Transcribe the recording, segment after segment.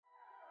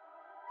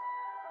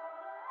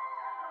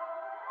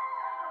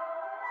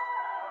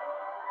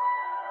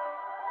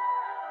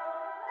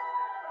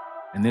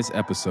In this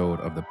episode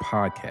of the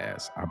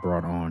podcast, I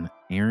brought on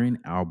Aaron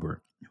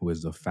Albert, who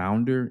is the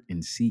founder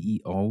and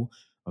CEO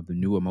of the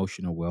new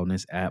emotional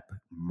wellness app,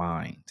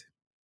 Mind.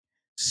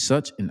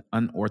 Such an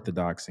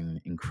unorthodox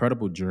and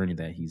incredible journey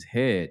that he's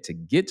had to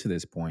get to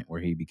this point where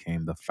he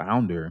became the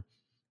founder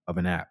of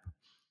an app.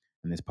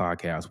 In this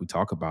podcast, we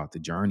talk about the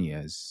journey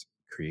as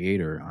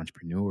creator,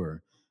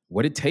 entrepreneur,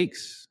 what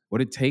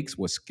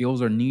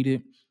skills are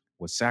needed,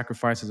 what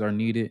sacrifices are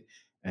needed.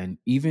 And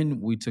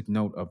even we took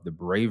note of the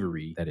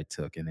bravery that it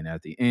took. And then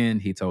at the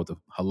end, he told a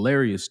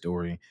hilarious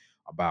story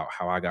about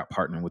how I got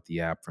partnered with the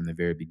app from the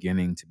very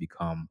beginning to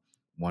become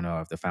one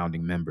of the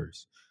founding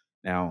members.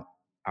 Now,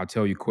 I'll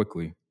tell you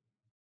quickly,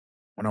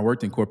 when I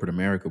worked in corporate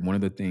America, one of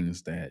the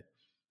things that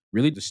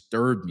really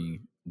disturbed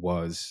me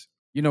was,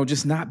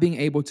 just not being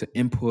able to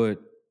input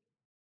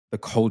the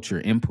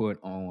culture, input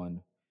on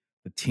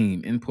the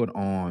team, input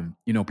on,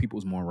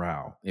 people's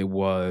morale.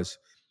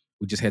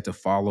 We just had to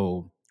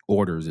follow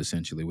orders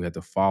essentially. We had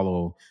to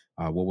follow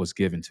what was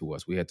given to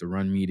us. We had to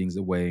run meetings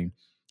the way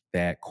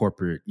that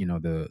corporate,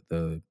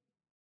 the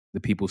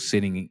people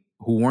sitting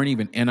who weren't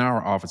even in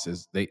our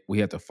offices, we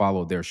had to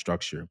follow their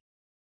structure.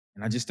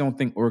 And I just don't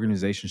think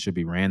organizations should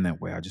be ran that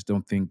way. I just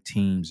don't think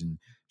teams and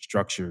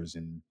structures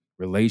and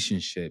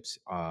relationships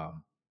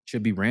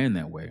should be ran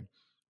that way.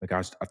 Like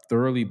I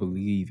thoroughly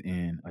believe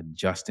in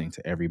adjusting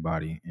to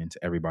everybody and to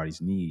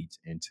everybody's needs.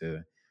 And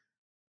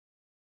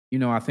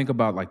I think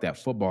about like that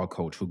football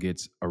coach who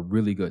gets a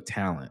really good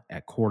talent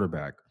at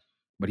quarterback,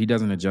 but he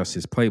doesn't adjust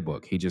his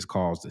playbook. He just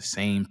calls the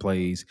same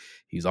plays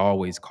he's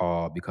always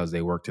called because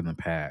they worked in the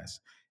past.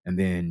 And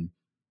then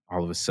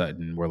all of a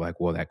sudden we're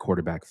like, well, that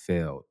quarterback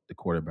failed. The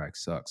quarterback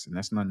sucks. And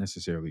that's not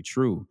necessarily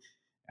true.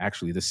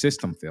 Actually, the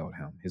system failed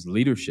him. His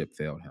leadership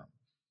failed him.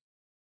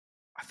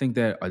 I think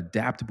that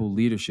adaptable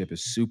leadership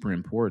is super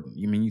important.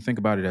 You think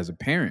about it as a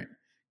parent.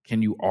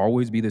 Can you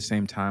always be the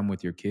same time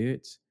with your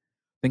kids?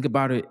 Think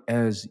about it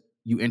as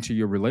you enter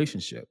your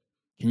relationship.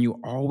 Can you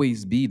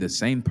always be the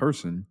same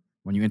person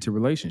when you enter a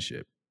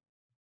relationship?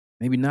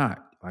 Maybe not.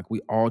 Like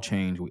we all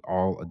change, we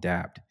all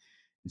adapt.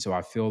 And so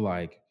I feel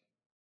like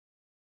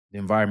the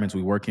environments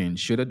we work in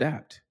should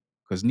adapt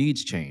because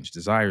needs change,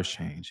 desires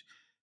change.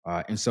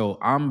 And so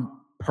I'm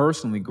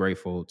personally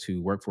grateful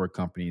to work for a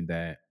company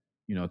that,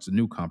 it's a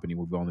new company.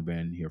 We've only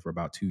been here for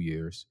about 2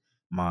 years,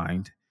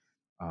 Mind.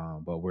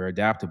 But we're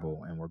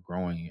adaptable and we're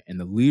growing, and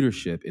the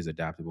leadership is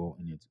adaptable,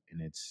 and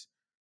it's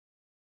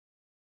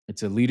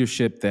a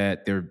leadership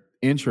that they're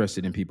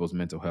interested in people's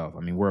mental health.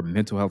 We're a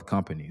mental health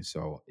company,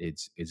 so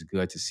it's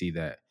good to see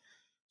that.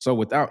 So,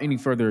 without any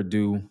further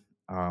ado,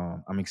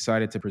 I'm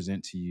excited to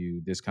present to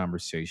you this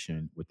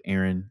conversation with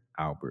Aaron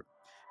Albert,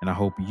 and I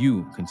hope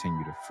you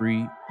continue to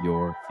free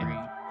your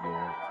energy.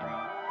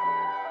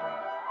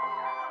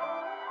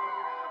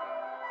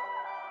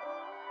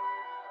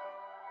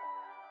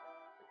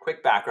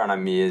 Quick background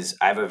on me is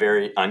I have a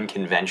very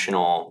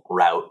unconventional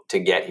route to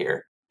get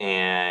here,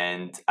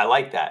 and I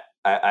like that.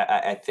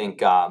 I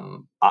think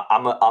I'm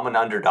an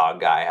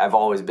underdog guy. I've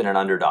always been an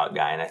underdog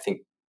guy, and I think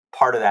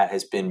part of that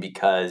has been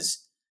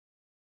because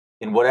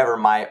in whatever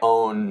my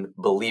own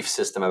belief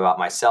system about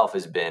myself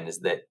has been is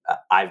that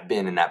I've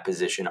been in that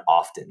position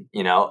often,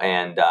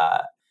 and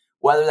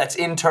whether that's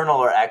internal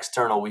or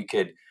external, we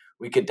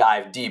could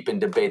dive deep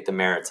and debate the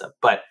merits of.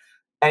 But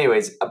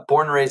anyways,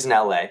 born and raised in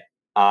LA,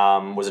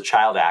 was a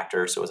child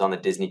actor, so I was on the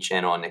Disney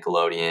Channel and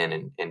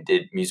Nickelodeon and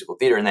did musical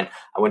theater, and then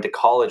I went to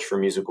college for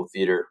musical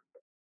theater,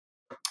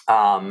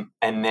 and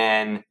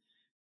then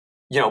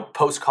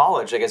post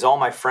college, like as all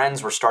my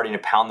friends were starting to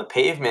pound the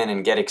pavement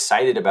and get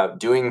excited about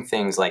doing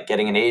things like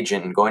getting an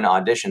agent and going to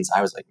auditions,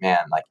 I was like,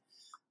 man, like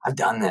I've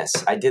done this.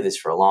 I did this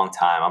for a long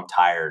time. I'm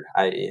tired.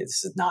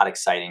 This is not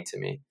exciting to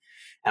me.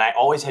 And I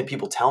always had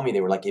people tell me,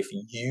 they were like, if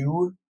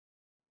you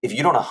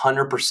don't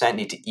 100%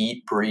 need to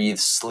eat, breathe,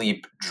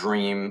 sleep,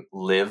 dream,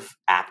 live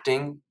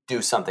acting,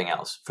 do something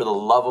else. For the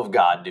love of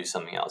God, do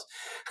something else.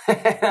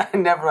 I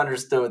never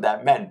understood what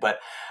that meant, but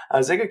I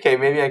was like, okay,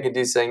 maybe I could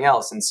do something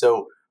else. And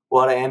so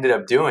what I ended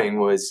up doing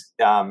was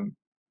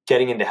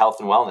getting into health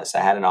and wellness.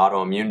 I had an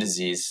autoimmune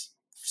disease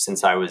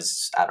since I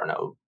was, I don't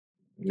know,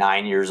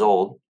 9 years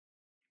old.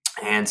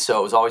 And so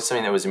it was always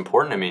something that was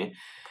important to me.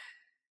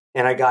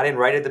 And I got in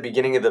right at the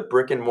beginning of the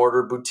brick and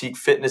mortar boutique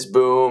fitness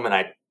boom. And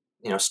I,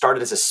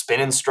 started as a spin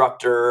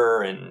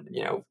instructor and,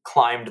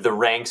 climbed the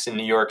ranks in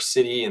New York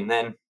City. And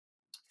then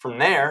from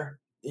there,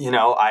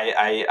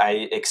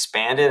 I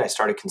expanded. I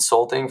started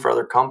consulting for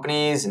other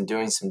companies and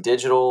doing some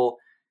digital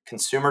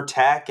consumer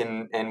tech,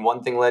 and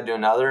one thing led to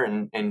another.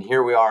 And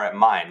here we are at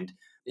Mind,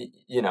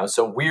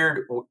 so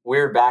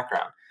weird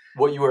background.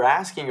 What you were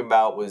asking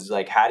about was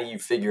like, how do you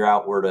figure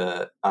out where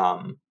to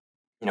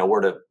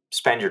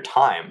spend your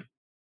time?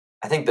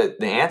 I think that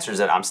the answer is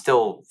that I'm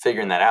still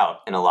figuring that out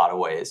in a lot of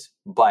ways.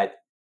 But,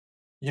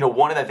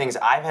 one of the things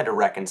I've had to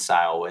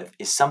reconcile with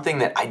is something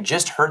that I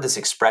just heard. This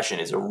expression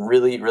is a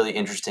really, really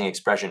interesting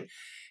expression.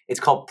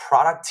 It's called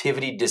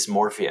productivity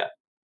dysmorphia.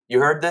 You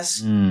heard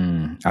this?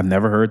 I've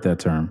never heard that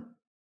term.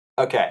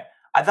 Okay.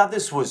 I thought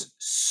this was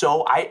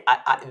so,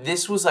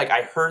 this was like,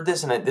 I heard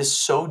this and this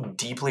so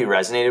deeply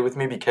resonated with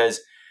me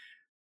because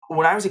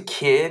when I was a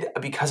kid,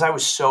 because I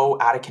was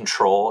so out of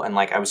control and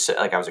I was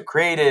a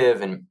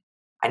creative and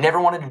I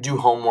never wanted to do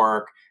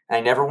homework and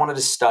I never wanted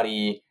to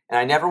study and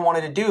I never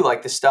wanted to do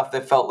like the stuff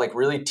that felt like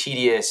really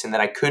tedious and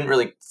that I couldn't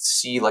really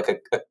see like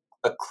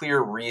a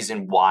clear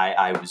reason why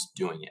I was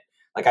doing it.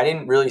 Like I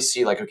didn't really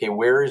see like, okay,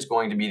 where is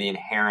going to be the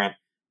inherent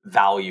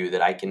value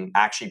that I can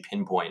actually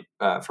pinpoint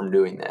from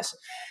doing this?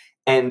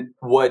 And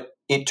what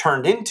it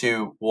turned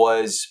into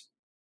was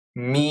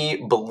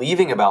me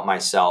believing about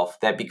myself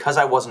that because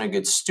I wasn't a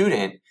good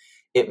student,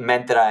 it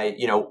meant that I,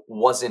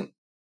 wasn't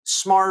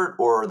smart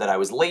or that I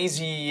was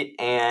lazy.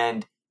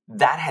 And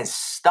that has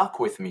stuck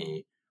with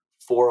me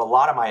for a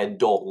lot of my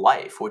adult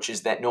life, which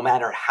is that no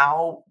matter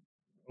how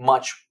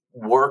much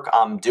work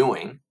I'm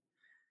doing,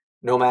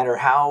 no matter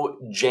how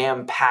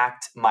jam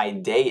packed my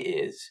day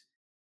is,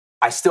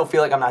 I still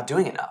feel like I'm not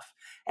doing enough.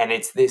 And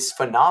it's this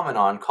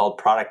phenomenon called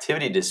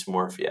productivity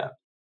dysmorphia.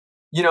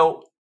 You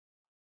know,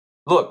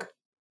 look,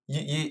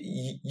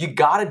 you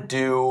got to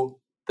do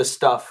the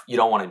stuff you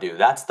don't want to do.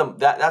 That's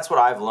what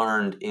I've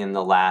learned in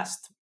the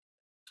last,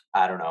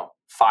 I don't know,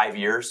 5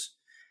 years.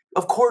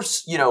 Of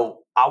course,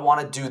 I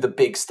want to do the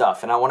big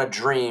stuff and I want to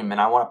dream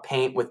and I want to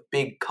paint with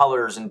big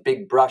colors and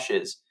big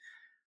brushes.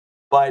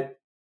 But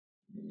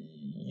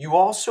you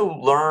also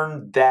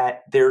learn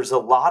that there's a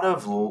lot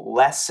of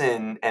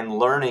lesson and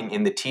learning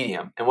in the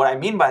tedium. And what I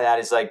mean by that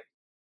is like,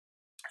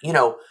 you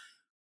know,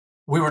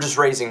 we were just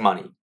raising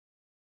money.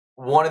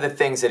 One of the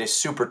things that is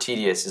super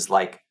tedious is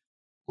like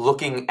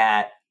looking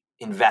at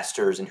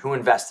investors and who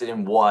invested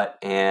in what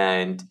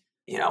and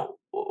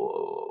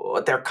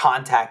what their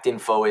contact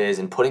info is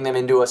and putting them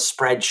into a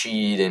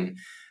spreadsheet and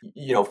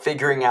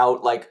figuring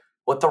out like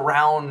what the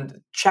round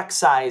check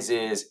size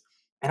is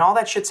and all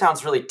that shit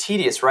sounds really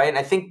tedious, right? And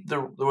I think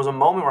there was a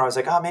moment where I was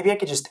like, oh, maybe I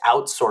could just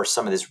outsource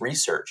some of this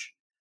research.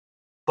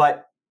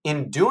 But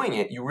in doing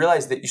it, you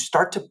realize that you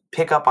start to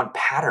pick up on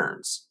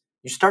patterns.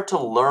 You start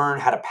to learn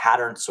how to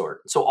pattern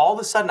sort. So all of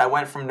a sudden I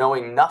went from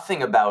knowing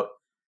nothing about,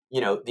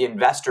 the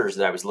investors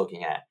that I was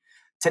looking at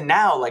to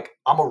now like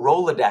I'm a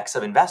Rolodex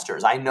of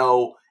investors. I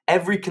know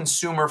every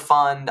consumer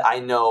fund, I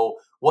know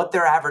what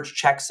their average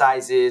check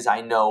size is,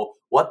 I know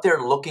what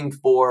they're looking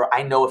for,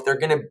 I know if they're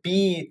going to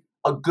be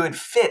a good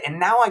fit. And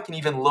now I can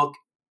even look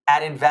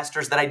at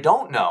investors that I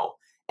don't know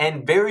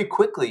and very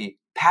quickly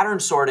pattern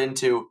sort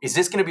into, is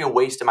this going to be a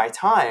waste of my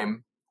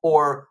time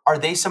or are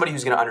they somebody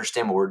who's going to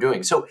understand what we're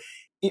doing? So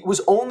it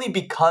was only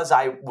because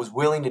I was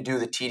willing to do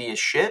the tedious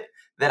shit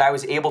that I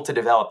was able to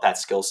develop that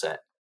skill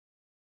set.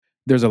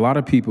 There's a lot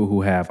of people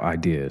who have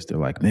ideas. They're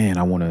like, man,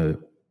 I want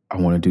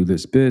to do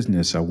this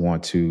business. I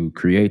want to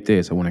create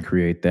this. I want to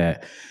create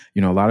that.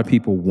 A lot of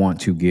people want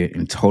to get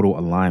in total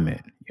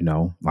alignment,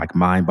 like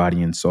mind,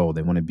 body, and soul.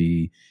 They want to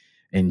be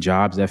in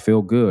jobs that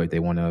feel good.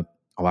 A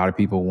lot of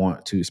people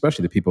want to,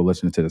 especially the people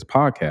listening to this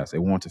podcast, they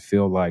want to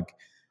feel like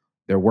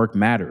their work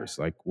matters,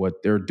 like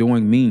what they're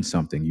doing means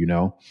something.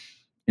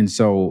 And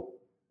so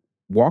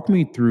walk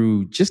me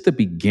through just the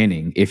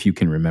beginning, if you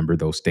can remember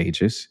those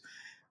stages,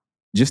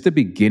 just the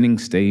beginning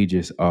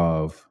stages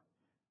of,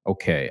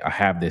 okay, I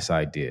have this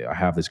idea. I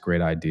have this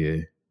great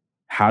idea.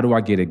 How do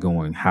I get it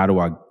going? How do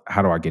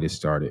I get it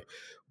started?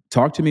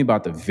 Talk to me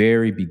about the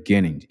very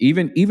beginning.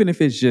 Even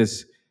if it's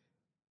just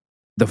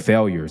the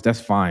failures, that's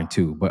fine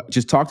too. But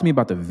just talk to me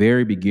about the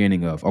very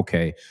beginning of,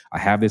 okay, I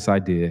have this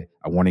idea.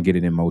 I want to get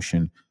it in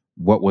motion.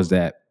 What was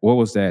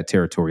that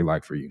territory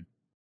like for you?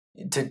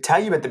 To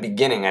tell you at the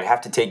beginning, I'd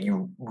have to take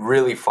you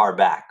really far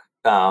back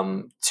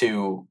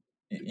to,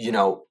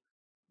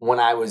 when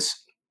I was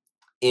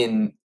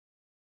in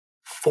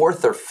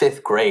fourth or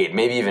fifth grade,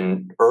 maybe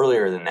even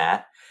earlier than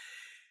that.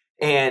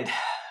 And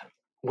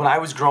when I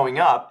was growing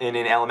up and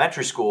in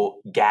elementary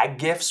school, gag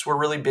gifts were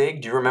really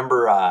big. Do you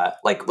remember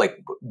like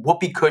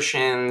whoopee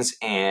cushions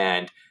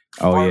and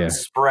Oh fart yeah.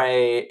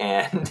 spray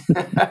and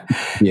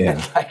Yeah.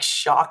 and like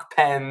shock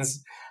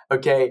pens?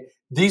 Okay,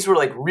 these were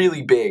like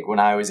really big when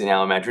I was in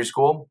elementary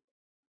school,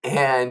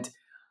 and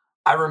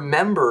I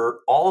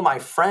remember all of my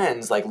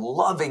friends like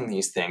loving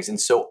these things, and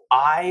so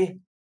I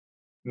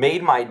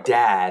made my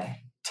dad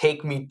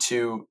take me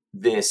to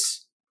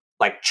this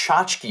like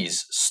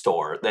tchotchkes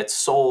store that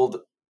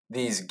sold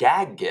these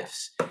gag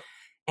gifts.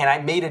 And I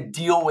made a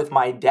deal with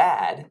my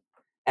dad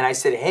and I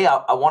said, hey,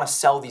 I want to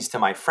sell these to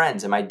my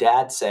friends. And my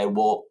dad said,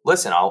 well,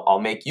 listen, I'll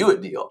make you a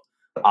deal.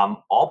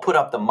 I'll put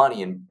up the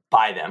money and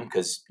buy them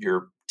because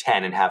you're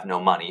 10 and have no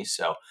money.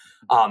 So,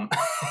 um,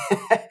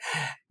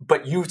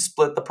 but you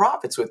split the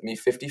profits with me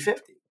 50-50.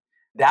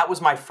 That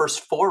was my first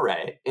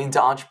foray into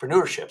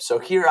entrepreneurship. So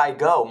here I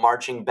go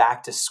marching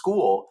back to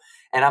school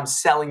and I'm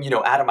selling,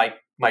 out of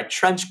my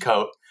trench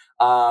coat,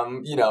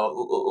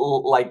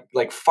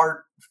 like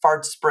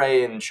fart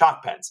spray and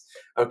shock pens.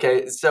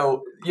 Okay.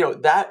 So,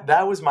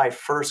 that was my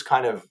first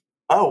kind of,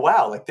 oh,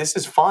 wow, like this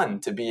is fun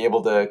to be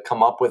able to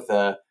come up with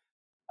an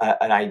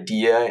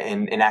idea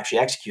and actually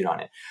execute on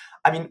it.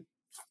 I mean,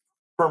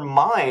 for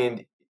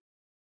mind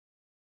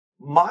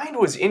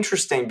was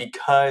interesting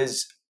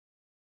because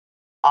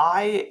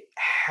I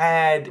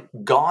had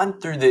gone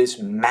through this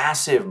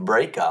massive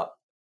breakup.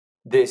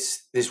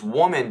 This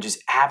woman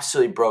just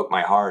absolutely broke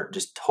my heart,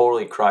 just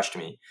totally crushed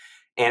me.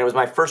 And it was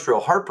my first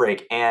real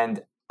heartbreak.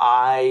 And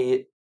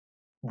I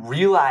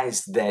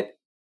realized that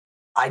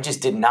I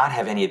just did not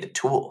have any of the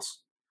tools.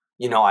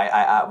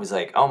 I was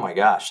like, oh my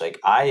gosh, like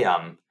I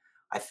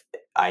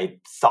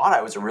thought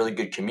I was a really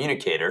good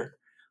communicator.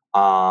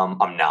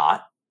 I'm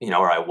not,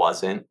 or I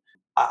wasn't.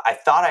 I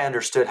thought I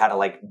understood how to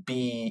like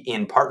be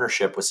in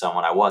partnership with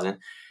someone. I wasn't,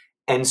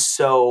 and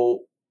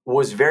so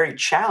was very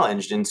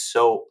challenged. And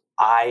so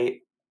I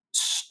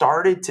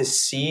started to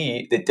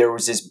see that there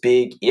was this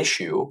big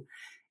issue,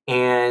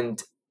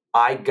 and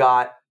I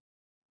got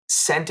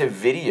sent a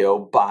video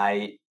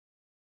by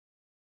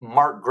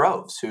Mark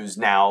Groves, who's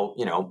now,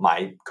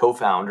 my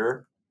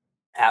co-founder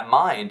at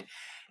Mind.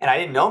 And I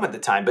didn't know him at the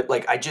time, but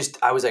like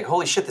I was like,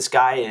 holy shit, this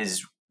guy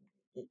is,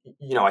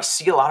 I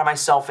see a lot of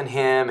myself in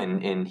him,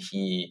 and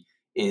he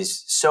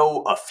is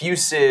so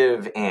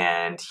effusive,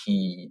 and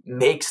he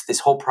makes this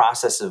whole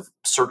process of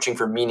searching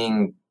for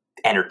meaning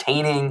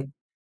entertaining.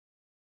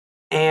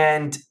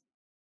 And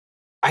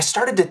I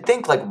started to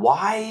think like,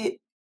 why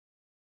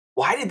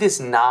did this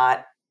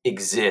not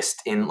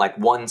exist in like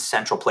one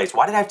central place?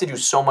 Why did I have to do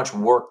so much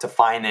work to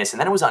find this? And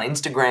then it was on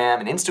Instagram,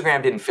 and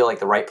Instagram didn't feel like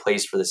the right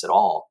place for this at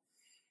all.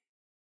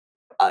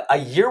 A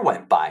year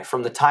went by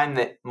from the time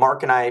that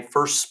Mark and I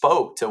first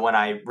spoke to when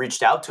I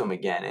reached out to him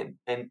again.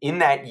 And in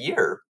that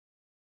year,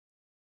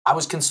 I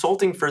was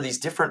consulting for these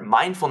different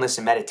mindfulness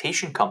and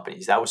meditation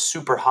companies. That was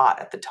super hot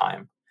at the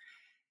time.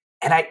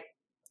 And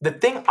the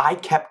thing I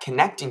kept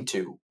connecting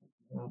to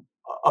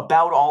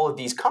about all of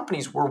these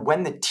companies were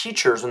when when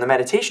the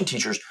meditation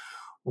teachers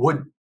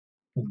would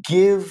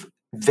give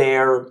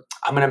their,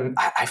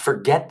 I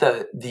forget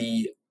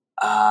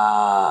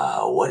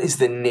what is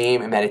the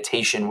name in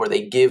meditation where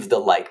they give the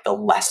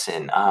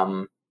lesson.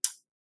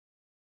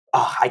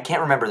 I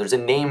can't remember. There's a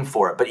name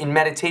for it, but in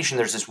meditation,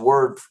 there's this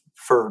word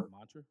for,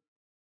 Mantra?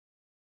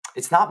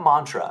 it's not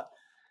mantra.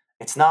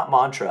 It's not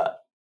mantra.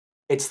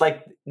 It's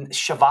like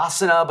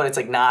shavasana, but it's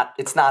like not,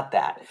 it's not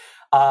that.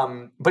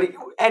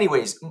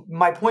 Anyways,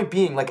 my point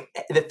being, like,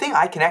 the thing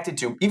I connected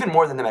to even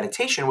more than the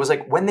meditation was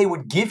like when they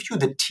would give you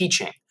the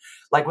teaching,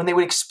 like when they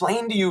would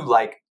explain to you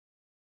like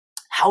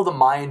how the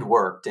mind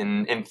worked,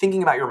 and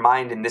thinking about your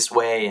mind in this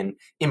way, and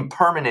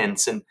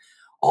impermanence, and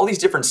all these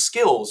different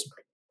skills.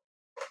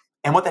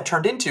 And what that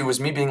turned into was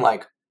me being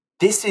like,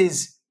 this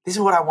is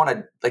what I want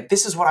to, like,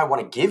 this is what I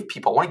want to give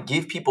people. I want to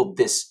give people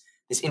this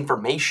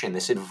information,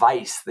 this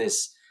advice,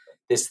 this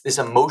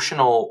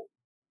emotional,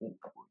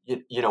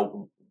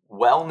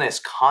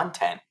 wellness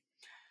content.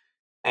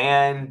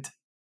 And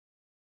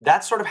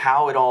that's sort of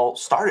how it all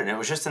started. It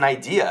was just an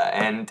idea.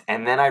 And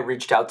then I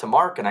reached out to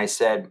Mark and I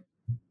said,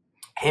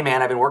 hey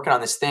man, I've been working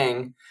on this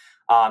thing.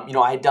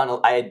 I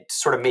had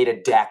sort of made a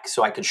deck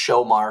so I could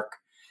show Mark.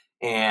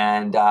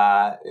 And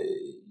I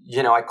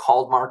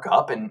called Mark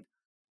up, and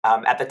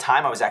at the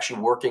time I was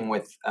actually working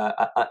with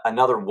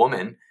another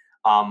woman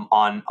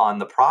on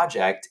the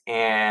project,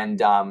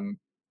 and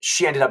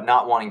she ended up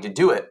not wanting to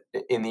do it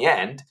in the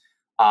end.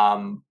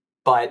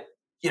 But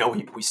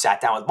we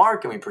sat down with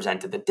Mark and we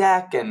presented the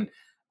deck,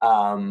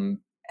 um,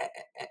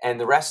 and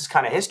the rest is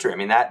kind of history. I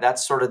mean,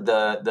 that's sort of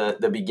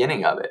the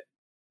beginning of it.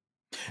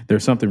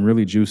 There's something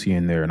really juicy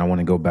in there, and I want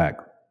to go back.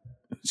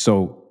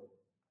 So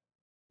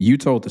you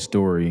told the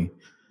story,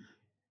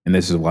 and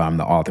this is why I'm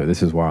the author.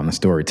 This is why I'm the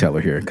storyteller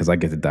here, because I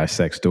get to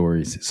dissect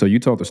stories. So you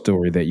told the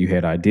story that you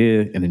had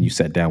idea, and then you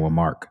sat down with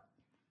Mark.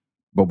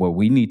 But what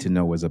we need to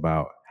know is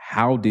about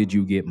how did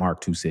you get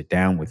Mark to sit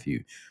down with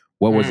you?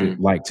 What was it Mm,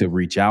 like to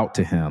reach out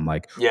to him?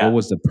 Like, what yeah.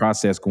 was the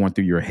process going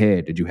through your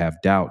head? Did you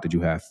have doubt? Did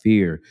you have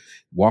fear?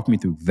 Walk me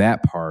through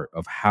that part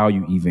of how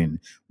you even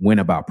went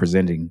about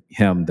presenting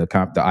him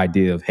the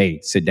idea of,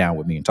 hey, sit down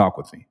with me and talk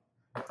with me.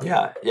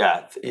 Yeah,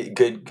 yeah.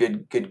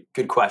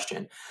 Good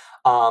question.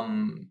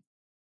 Um,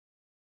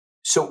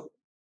 so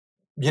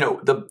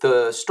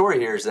the story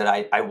here is that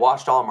I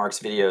watched all of Mark's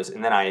videos,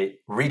 and then I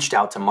reached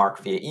out to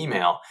Mark via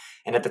email.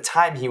 And at the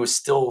time, he was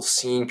still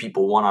seeing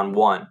people one on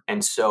one,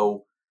 and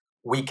so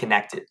we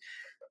connected.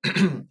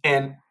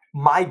 And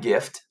my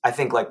gift, I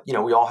think, like, we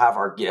all have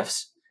our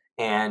gifts,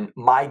 and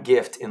my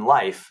gift in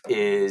life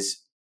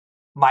is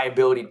my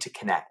ability to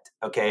connect.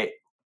 Okay,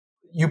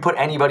 you put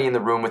anybody in the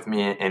room with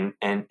me,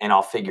 and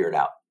I'll figure it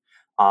out.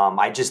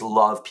 I just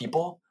love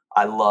people.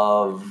 I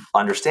love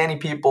understanding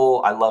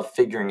people. I love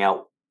figuring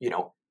out,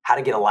 how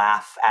to get a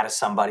laugh out of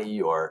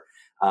somebody, or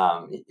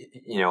how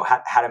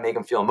to make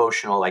them feel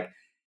emotional. Like,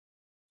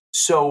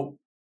 so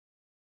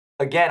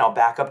again, I'll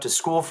back up to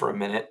school for a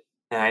minute.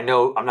 And I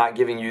know I'm not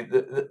giving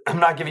you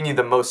I'm not giving you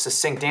the most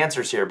succinct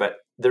answers here, but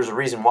there's a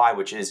reason why,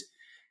 which is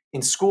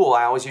in school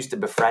I always used to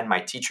befriend my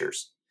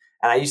teachers,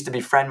 and I used to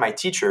befriend my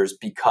teachers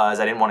because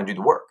I didn't want to do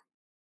the work.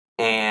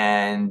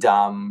 And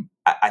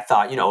I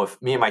thought,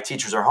 if me and my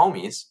teachers are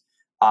homies,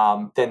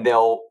 then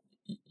they'll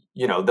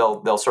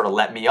sort of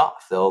let me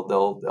off.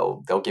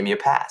 They'll give me a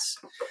pass.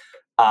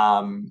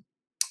 Um,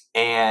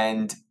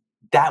 and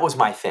that was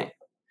my thing.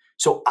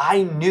 So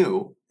I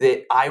knew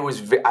that I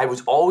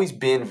was always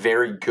been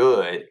very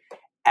good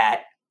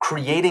at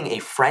creating a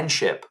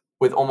friendship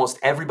with almost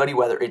everybody,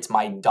 whether it's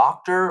my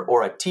doctor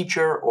or a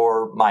teacher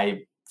or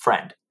my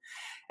friend.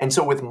 And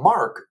so with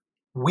Mark,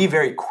 we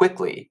very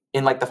quickly,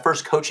 in like the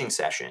first coaching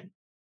session,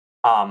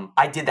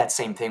 I did that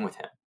same thing with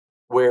him,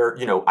 where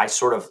I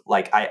sort of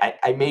like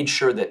I made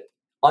sure that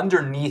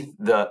underneath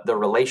the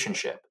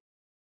relationship,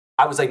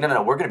 I was like, no, no,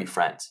 no, we're gonna be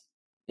friends.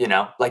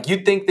 Like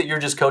you think that you're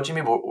just coaching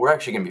me, but we're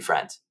actually gonna be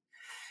friends.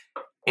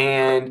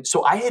 And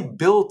so I had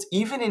built,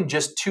 even in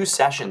just 2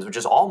 sessions, which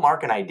is all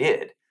Mark and I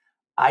did,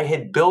 I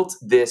had built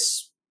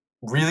this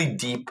really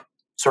deep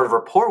sort of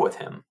rapport with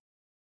him.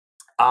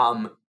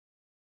 Um,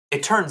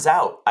 it turns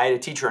out I had a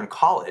teacher in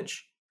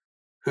college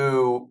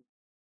who,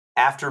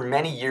 after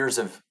many years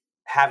of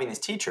having this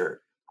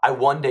teacher, I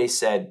one day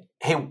said,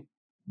 "Hey,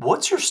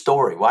 what's your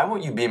story? Why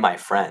won't you be my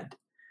friend?"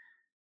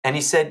 And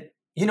he said,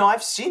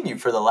 "I've seen you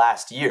for the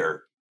last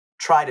year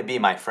try to be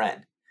my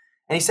friend."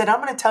 And he said,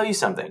 "I'm going to tell you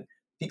something.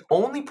 The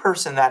only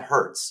person that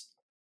hurts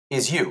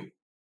is you."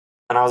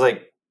 And I was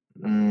like,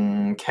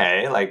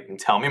 "Okay, like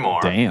tell me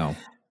more." Damn,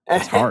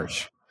 that's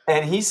harsh.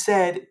 And he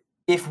said,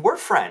 "If we're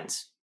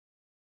friends,"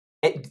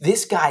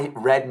 this guy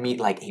read me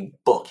like a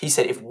book. He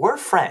said, "If we're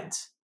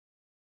friends,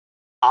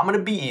 I'm going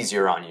to be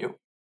easier on you.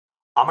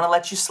 I'm going to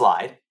let you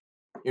slide.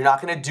 You're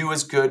not going to do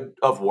as good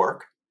of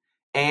work.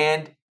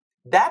 And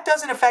that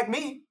doesn't affect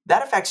me.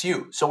 That affects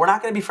you. So we're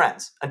not going to be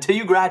friends. Until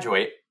you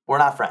graduate, we're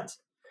not friends."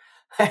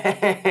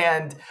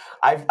 And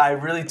I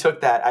really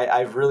took that.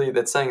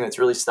 That's something that's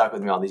really stuck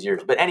with me all these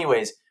years. But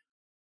anyways,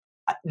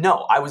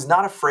 no, I was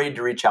not afraid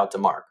to reach out to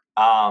Mark.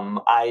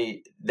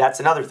 That's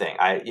another thing.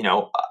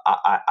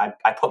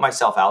 I put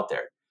myself out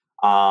there,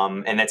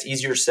 and that's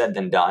easier said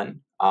than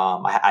done.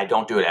 I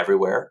don't do it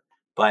everywhere,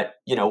 but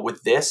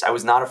with this, I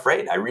was not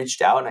afraid. I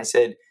reached out and I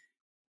said,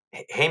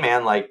 "Hey,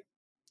 man, like,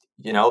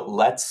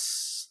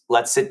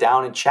 let's sit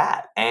down and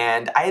chat."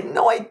 And I had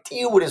no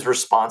idea what his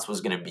response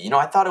was going to be.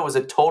 I thought it was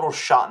a total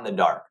shot in the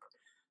dark.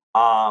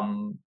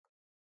 Um,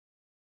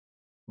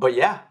 but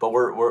yeah, but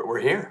we're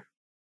here.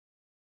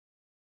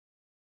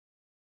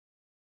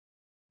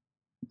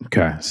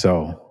 Okay,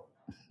 so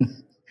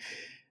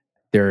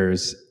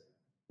there's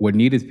what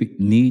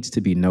needs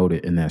to be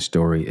noted in that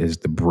story is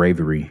the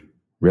bravery.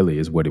 Really,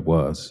 is what it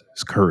was.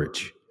 It's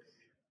courage.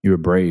 You were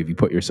brave. You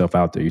put yourself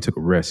out there. You took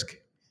a risk,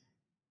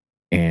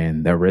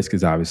 and that risk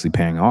is obviously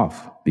paying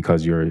off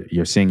because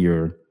you're seeing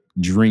your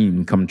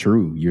dream come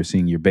true. You're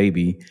seeing your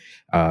baby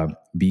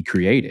be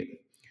created.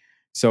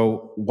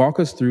 So, walk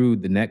us through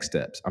the next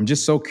steps. I'm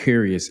just so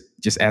curious,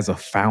 just as a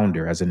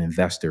founder, as an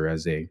investor,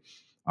 as a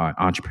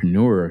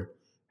entrepreneur,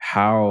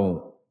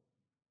 how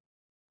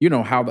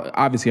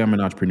obviously I'm an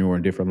entrepreneur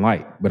in a different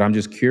light, but I'm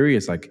just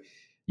curious, like,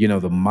 the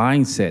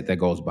mindset that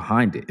goes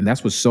behind it. And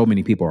that's what so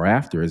many people are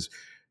after is,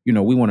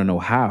 we want to know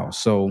how.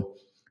 So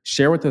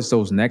share with us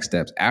those next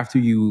steps after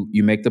you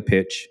make the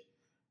pitch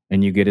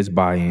and you get his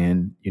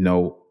buy-in,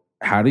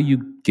 how do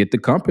you get the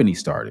company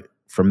started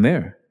from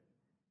there?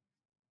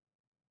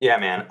 Yeah,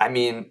 man. I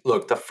mean,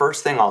 look, the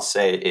first thing I'll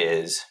say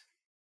is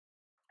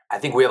I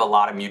think we have a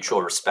lot of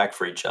mutual respect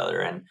for each other,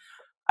 and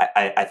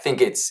I think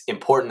it's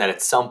important that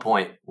at some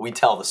point we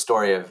tell the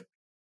story of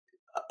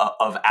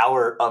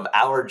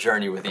our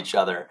journey with each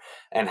other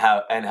and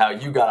how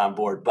you got on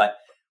board. But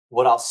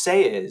what I'll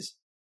say is,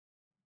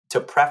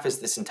 to preface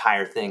this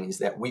entire thing, is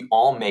that we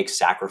all make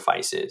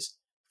sacrifices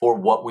for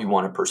what we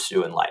want to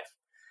pursue in life.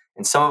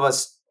 And some of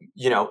us,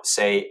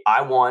 say,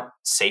 "I want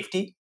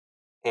safety,"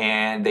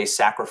 and they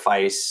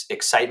sacrifice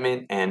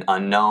excitement and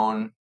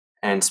unknown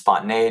and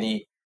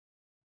spontaneity.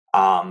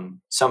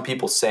 Some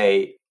people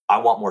say, "I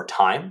want more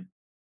time,"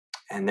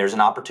 and there's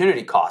an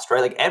opportunity cost,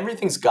 right? Like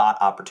everything's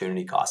got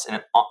opportunity costs,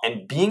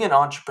 and being an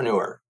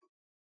entrepreneur,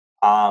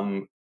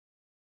 um,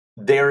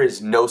 there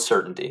is no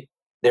certainty,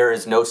 there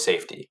is no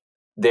safety,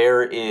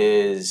 there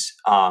is.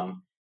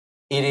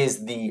 It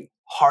is the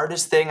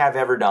hardest thing I've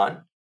ever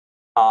done,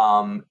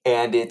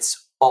 and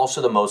it's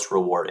also the most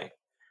rewarding.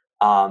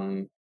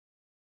 Um,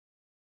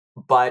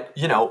 but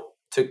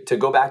to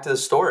go back to the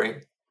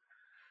story,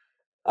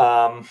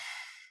 um,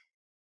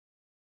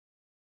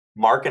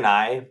 Mark and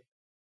I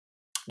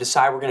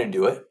decide we're going to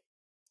do it,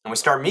 and we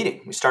start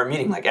meeting. We start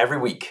meeting like every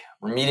week.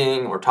 We're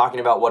meeting. We're talking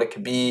about what it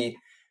could be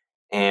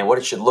and what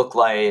it should look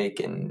like,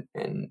 and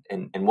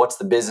what's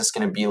the business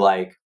going to be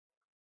like.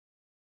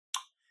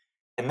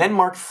 And then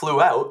Mark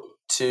flew out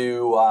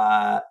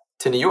to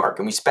New York,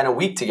 and we spent a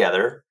week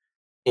together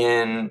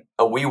in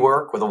a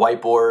WeWork with a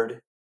whiteboard,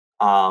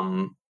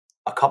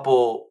 a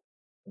couple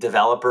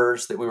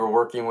developers that we were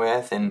working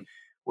with, and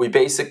we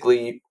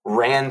basically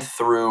ran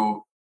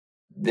through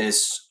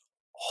this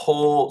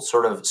whole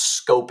sort of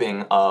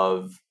scoping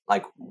of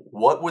like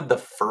what would the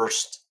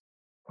first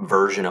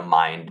version of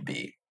Mind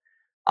be.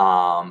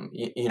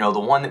 The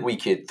one that we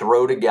could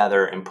throw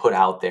together and put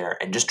out there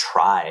and just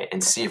try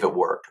and see if it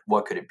worked.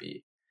 What could it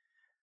be?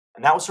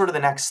 And that was sort of the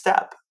next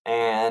step.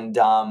 And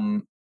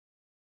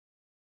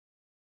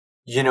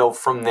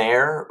from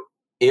there,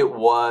 it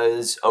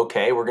was,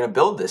 okay, we're going to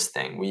build this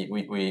thing. We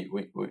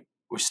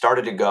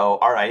started to go,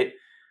 all right,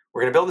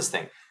 we're going to build this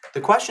thing.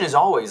 The question is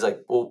always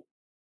like, well,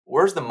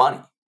 where's the money?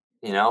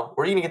 Where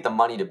are you going to get the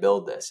money to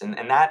build this? And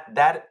that,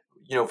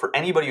 for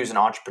anybody who's an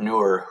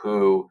entrepreneur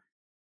who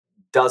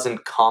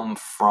doesn't come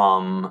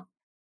from,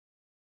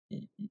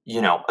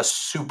 a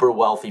super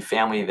wealthy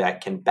family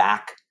that can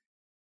back,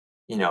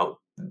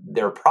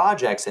 their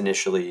projects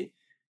initially,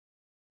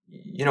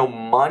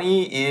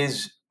 money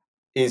is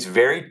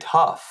very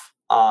tough.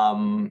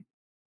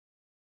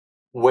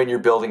 When you're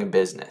building a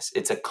business,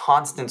 it's a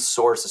constant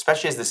source,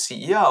 especially as the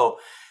CEO.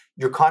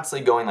 You're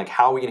constantly going like,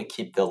 how are we going to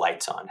keep the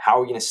lights on? How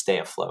are we going to stay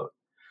afloat?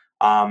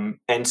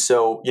 And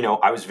so,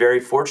 I was very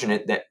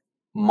fortunate that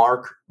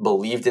Mark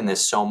believed in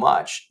this so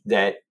much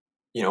that,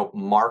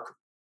 Mark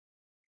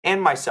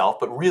and myself,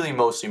 but really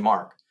mostly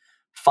Mark,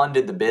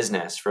 funded the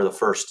business for the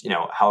first,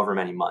 however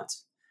many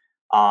months.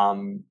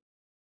 And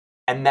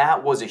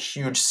that was a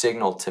huge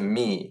signal to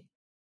me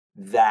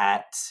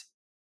that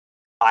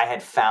I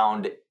had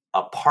found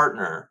a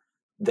partner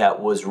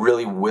that was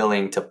really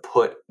willing to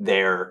put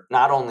their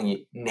not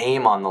only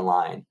name on the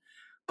line,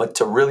 but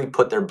to really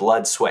put their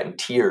blood, sweat, and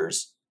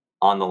tears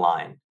on the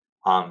line,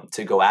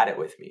 to go at it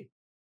with me.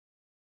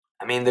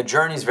 I mean, the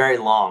journey's very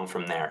long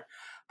from there,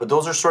 but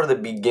those are sort of the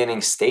beginning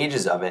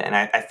stages of it. And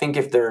I think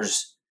if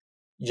there's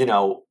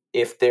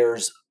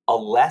a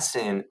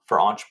lesson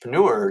for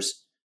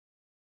entrepreneurs,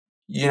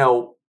 you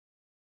know,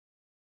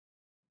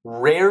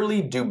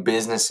 rarely do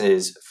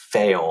businesses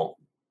fail,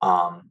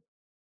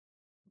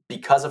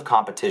 because of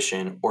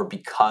competition or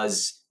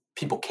because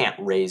people can't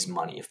raise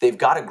money. If they've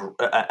got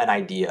an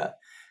idea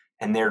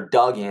and they're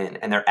dug in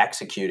and they're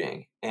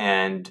executing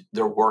and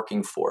they're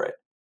working for it,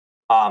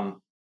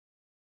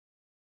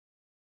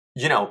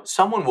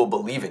 someone will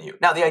believe in you.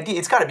 Now, the idea,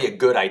 it's got to be a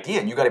good idea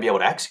and you got to be able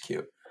to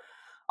execute.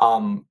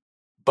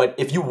 But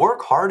if you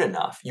work hard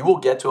enough, you will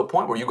get to a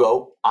point where you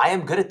go, I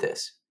am good at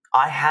this.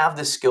 I have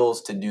the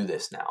skills to do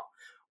this now.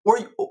 Or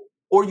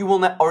you will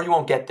not, or you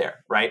won't get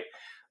there, right?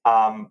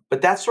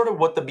 But that's sort of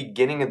what the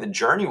beginning of the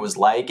journey was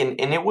like, and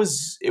it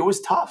was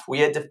tough. We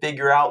had to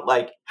figure out,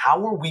 like,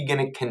 how are we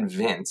going to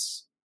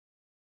convince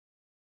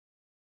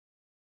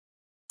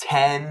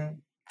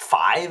 10,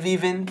 5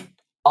 even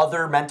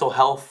other mental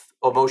health,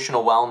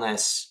 emotional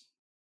wellness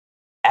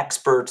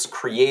experts,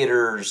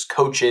 creators,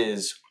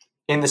 coaches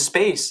in the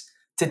space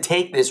to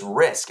take this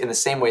risk in the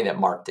same way that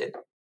Mark did.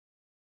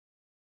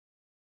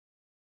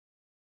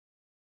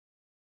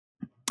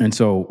 And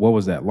so what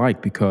was that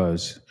like?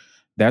 Because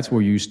that's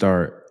where you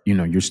start,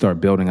 you start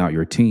building out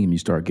your team, you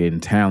start getting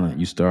talent,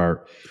 you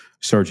start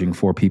searching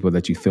for people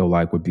that you feel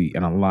like would be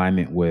in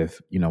alignment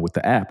with, with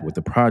the app, with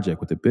the project,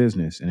 with the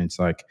business. And it's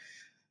like,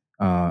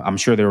 I'm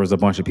sure there was a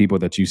bunch of people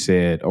that you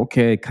said,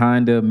 okay,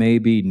 kind of,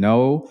 maybe,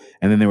 no.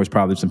 And then there was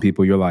probably some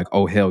people you're like,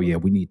 oh, hell yeah,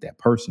 we need that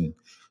person.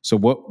 So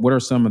what are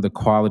some of the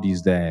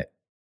qualities that,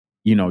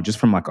 just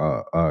from like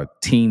a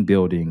team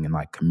building and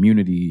like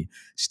community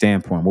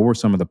standpoint, what were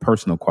some of the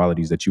personal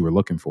qualities that you were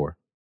looking for?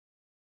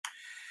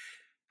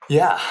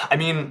 Yeah, I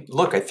mean,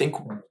 look, I think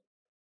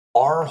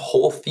our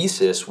whole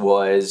thesis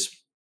was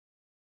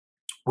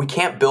we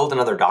can't build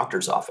another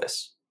doctor's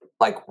office.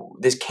 Like,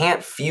 this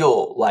can't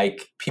feel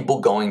like people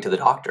going to the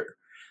doctor.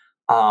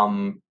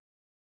 Um,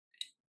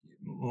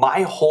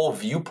 my whole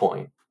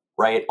viewpoint,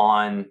 right,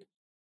 on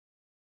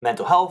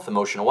mental health,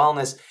 emotional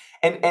wellness,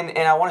 and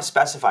I want to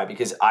specify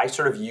because I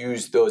sort of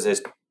use those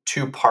as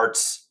two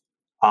parts,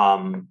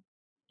 of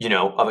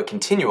a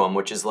continuum,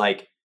 which is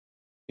like,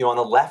 on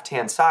the left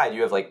hand side,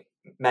 you have like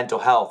mental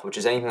health, which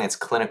is anything that's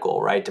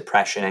clinical, right?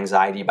 Depression,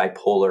 anxiety,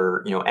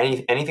 bipolar,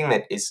 anything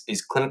that is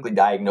clinically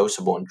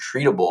diagnosable and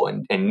treatable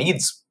and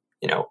needs,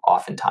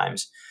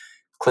 oftentimes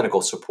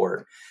clinical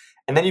support.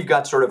 And then you've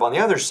got sort of on the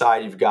other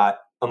side, you've got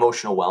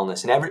emotional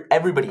wellness, and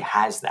everybody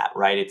has that,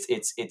 right?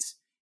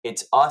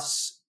 It's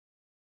us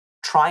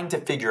trying to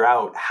figure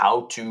out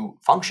how to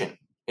function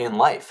in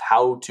life,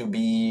 how to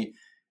be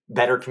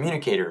better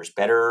communicators,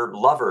 better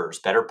lovers,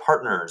 better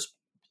partners,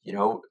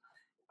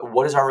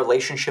 what is our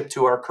relationship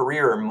to our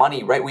career and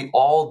money, right? We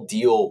all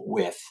deal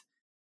with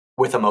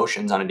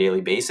emotions on a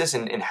daily basis,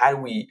 and how do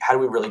we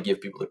really give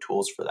people the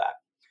tools for that?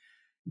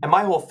 And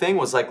my whole thing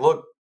was like,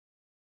 look,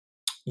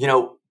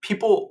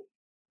 people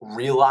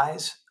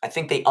realize, I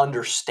think they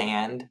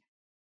understand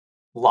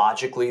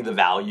logically the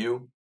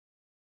value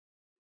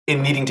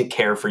in needing to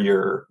care for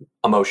your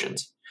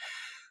emotions.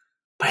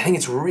 But I think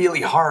it's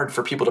really hard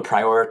for people to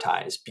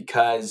prioritize,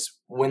 because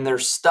when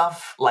there's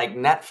stuff like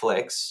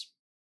Netflix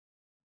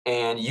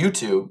and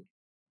YouTube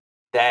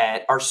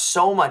that are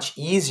so much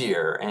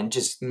easier and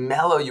just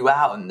mellow you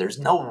out, and there's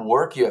no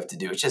work you have to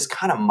do, it's just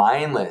kind of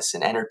mindless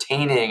and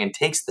entertaining and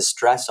takes the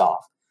stress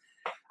off.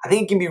 I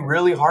think it can be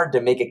really hard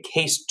to make a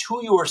case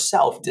to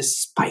yourself,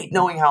 despite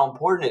knowing how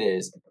important it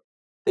is,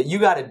 that you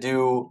got to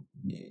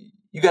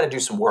do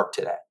some work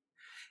today.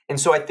 And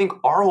so I think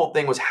our whole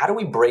thing was, how do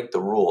we break the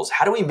rules?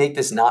 How do we make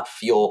this not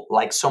feel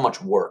like so much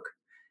work,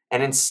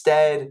 and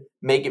instead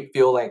make it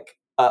feel like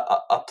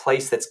a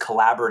place that's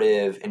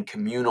collaborative and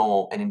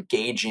communal and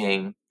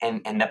engaging,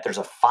 and that there's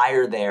a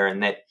fire there,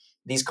 and that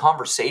these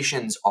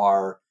conversations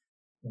are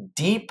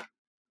deep,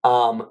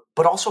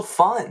 but also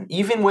fun,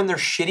 even when they're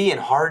shitty and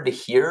hard to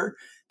hear.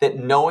 That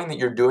knowing that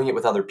you're doing it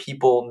with other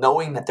people,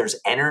 knowing that there's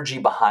energy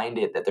behind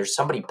it, that there's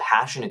somebody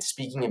passionate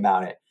speaking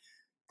about it,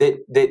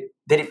 that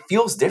it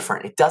feels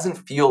different. It doesn't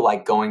feel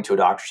like going to a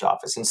doctor's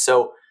office. And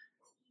so,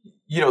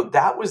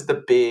 that was the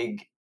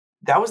big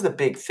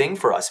thing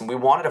for us, and we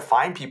wanted to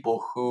find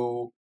people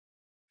who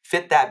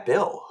fit that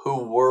bill,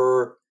 who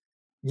were,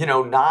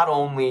 not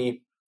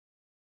only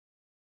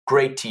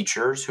great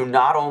teachers, who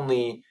not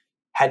only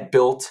had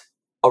built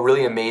a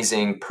really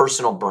amazing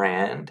personal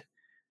brand,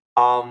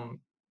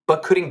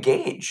 but could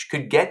engage,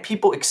 could get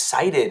people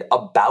excited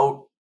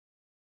about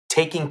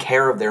taking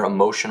care of their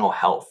emotional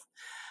health.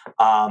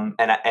 And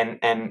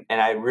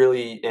I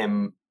really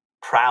am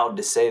proud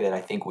to say that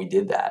I think we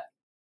did that.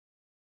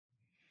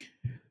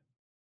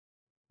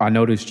 I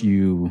noticed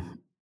you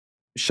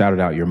shouted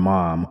out your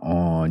mom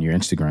on your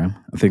Instagram.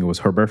 I think it was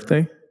her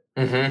birthday.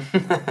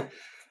 Mm-hmm.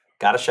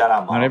 Got to shout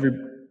out, Not Mom.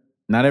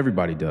 not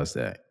everybody does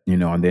that,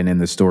 And then in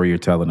the story you're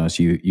telling us,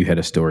 you had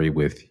a story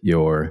with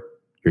your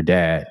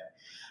dad,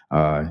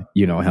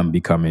 him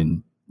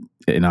becoming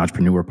an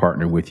entrepreneur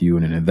partner with you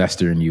and an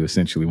investor in you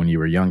essentially when you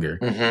were younger.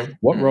 Mm-hmm.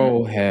 What Mm-hmm.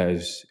 role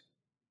has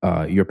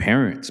your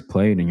parents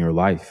played in your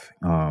life?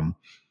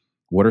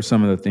 What are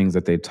some of the things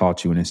that they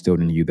taught you and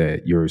instilled in you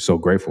that you're so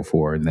grateful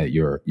for and that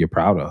you're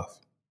proud of?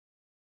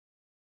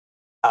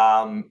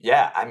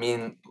 Yeah, I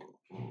mean,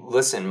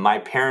 listen, my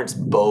parents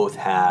both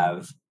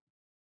have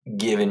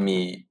given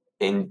me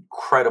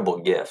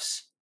incredible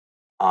gifts.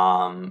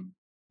 Um,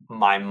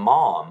 my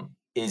mom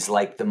is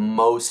like the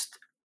most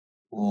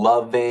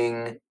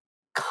loving,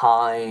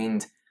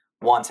 kind,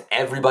 wants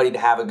everybody to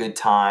have a good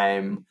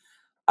time,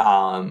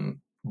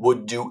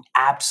 would do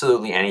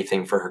absolutely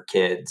anything for her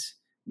kids,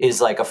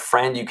 is like a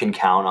friend you can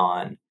count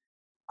on.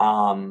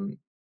 Um,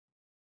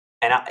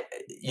 and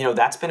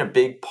that's been a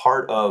big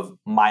part of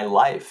my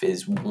life,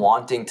 is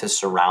wanting to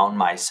surround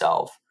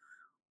myself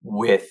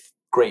with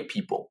great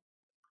people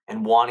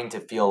and wanting to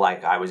feel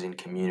like I was in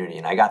community.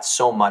 And I got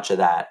so much of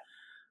that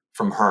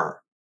from her.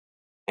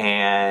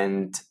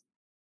 And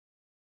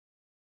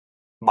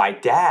my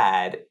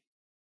dad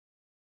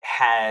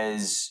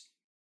has,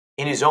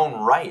 in his own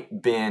right,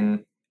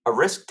 been a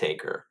risk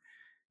taker.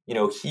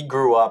 He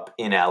grew up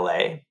in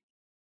LA.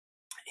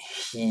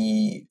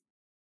 He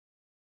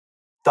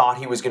thought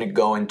he was going to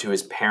go into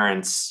his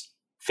parents'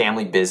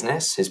 family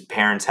business. His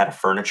parents had a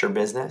furniture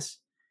business,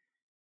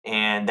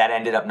 and that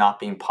ended up not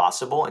being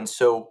possible. And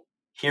so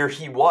here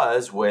he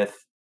was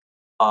with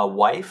a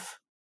wife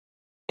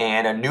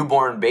and a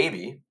newborn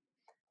baby,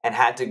 and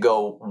had to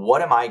go,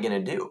 what am I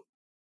going to do?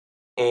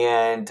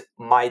 And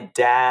my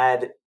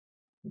dad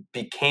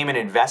became an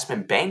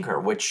investment banker,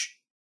 which,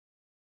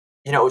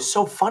 it was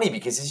so funny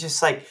because he's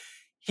just like,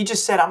 he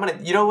just said, I'm going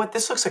to, you know what,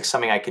 this looks like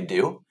something I could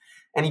do.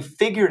 And he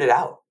figured it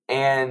out.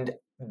 And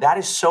that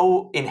is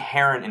so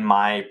inherent in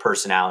my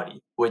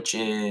personality, which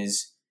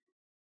is,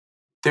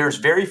 there's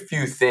very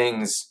few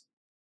things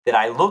that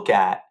I look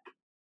at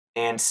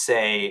and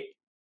say,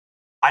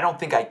 I don't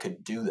think I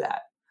could do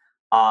that.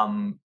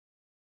 Um,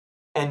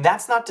 and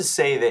that's not to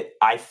say that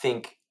I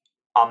think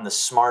I'm the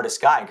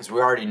smartest guy, because we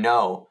already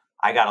know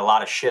I got a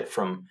lot of shit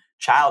from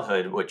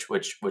childhood,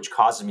 which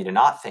causes me to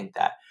not think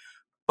that.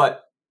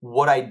 But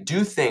what I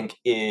do think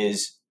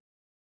is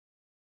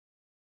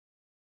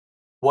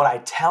what I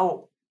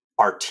tell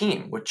our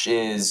team, which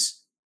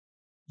is,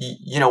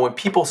 when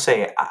people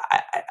say,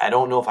 I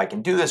don't know if I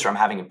can do this, or I'm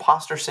having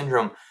imposter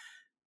syndrome,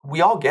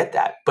 we all get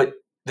that. But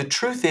the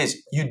truth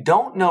is, you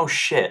don't know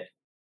shit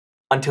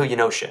until you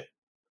know shit.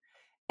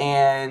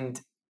 And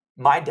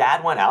my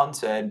dad went out and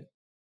said,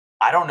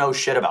 I don't know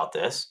shit about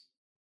this,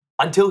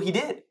 until he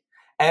did.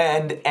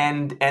 And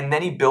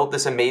then he built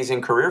this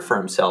amazing career for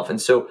himself.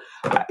 And so,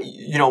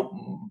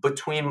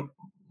 between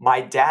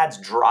my dad's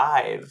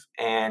drive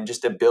and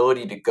just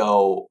ability to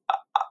go,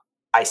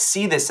 I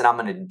see this and I'm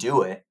going to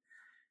do it,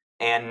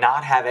 and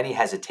not have any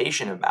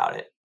hesitation about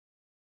it,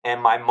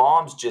 and my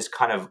mom's just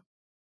kind of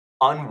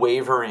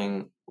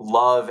unwavering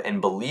love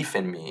and belief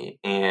in me,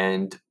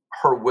 and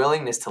her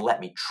willingness to let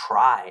me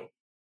try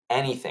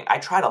anything. I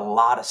tried a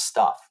lot of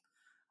stuff.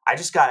 I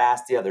just got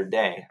asked the other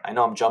day, I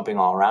know I'm jumping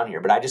all around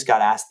here, but I just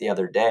got asked the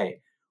other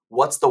day,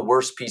 what's the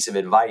worst piece of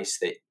advice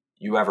that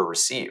you ever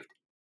received?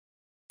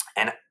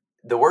 And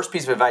the worst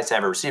piece of advice I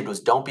ever received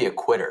was, don't be a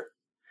quitter.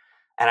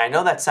 And I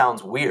know that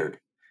sounds weird,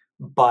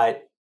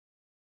 but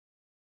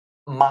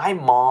my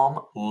mom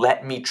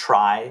let me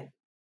try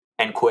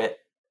and quit,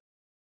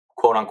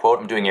 quote unquote.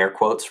 I'm doing air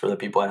quotes for the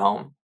people at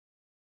home.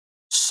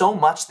 So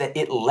much that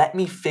it let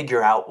me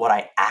figure out what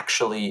I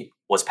actually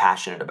was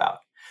passionate about.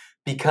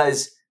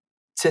 Because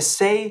to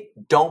say,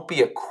 don't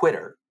be a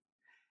quitter,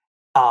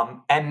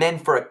 and then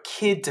for a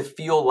kid to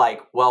feel like,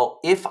 well,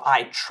 if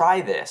I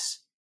try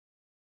this,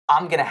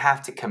 I'm going to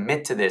have to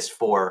commit to this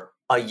for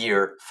a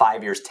year,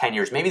 5 years, 10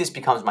 years, maybe this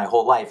becomes my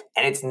whole life,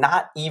 and it's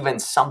not even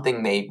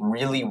something they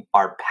really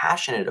are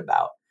passionate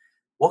about.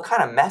 What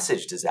kind of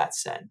message does that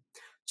send?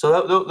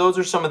 So those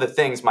are some of the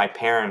things my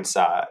parents,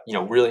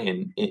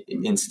 really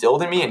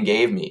instilled in me and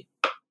gave me.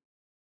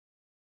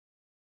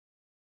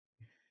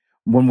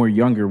 When we're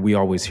younger, we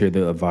always hear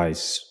the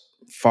advice: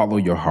 follow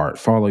your heart,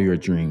 follow your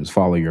dreams,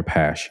 follow your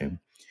passion.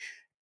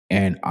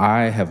 And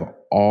I have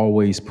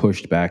always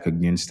pushed back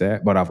against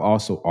that, but I've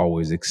also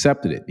always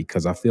accepted it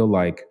because I feel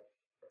like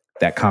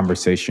that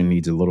conversation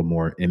needs a little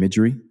more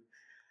imagery.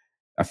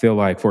 I feel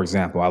like, for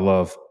example, I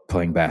love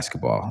playing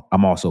basketball.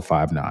 I'm also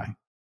 5'9".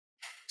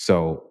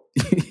 So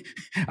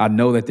I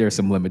know that there's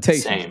some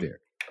limitations Same.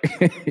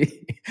 there.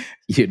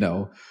 you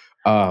know.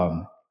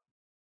 Um,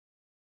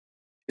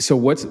 so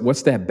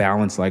what's that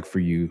balance like for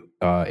you?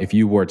 If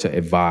you were to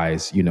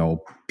advise,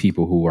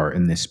 people who are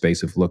in this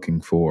space of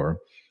looking for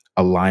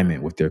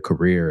alignment with their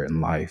career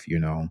and life,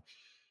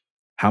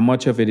 how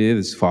much of it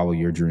is follow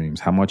your dreams?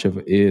 How much of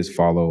it is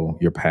follow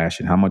your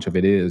passion? How much of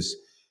it is,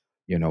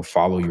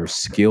 follow your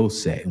skill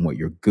set and what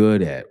you're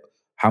good at?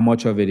 How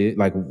much of it is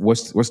like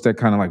what's that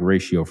kind of like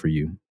ratio for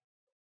you?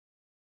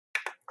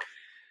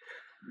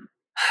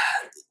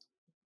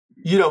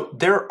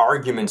 There are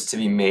arguments to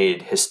be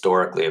made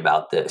historically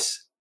about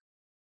this,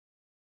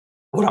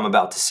 what I'm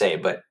about to say,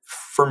 but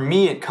for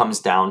me, it comes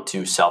down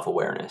to self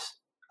awareness.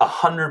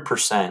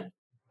 100%,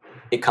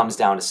 it comes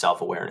down to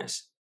self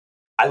awareness.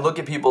 I look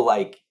at people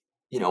like,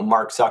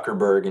 Mark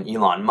Zuckerberg and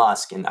Elon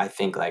Musk, and I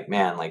think like,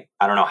 man, like,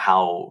 I don't know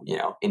how,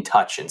 in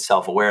touch and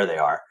self aware they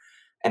are.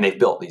 And they've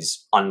built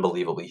these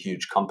unbelievably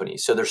huge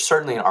companies. So there's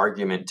certainly an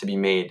argument to be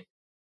made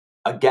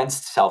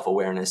against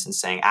self-awareness and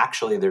saying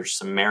actually there's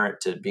some merit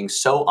to being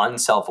so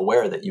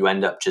unself-aware that you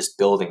end up just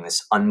building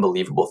this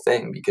unbelievable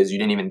thing because you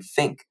didn't even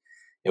think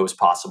it was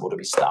possible to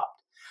be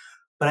stopped.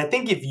 But I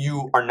think if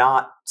you are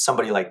not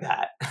somebody like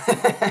that,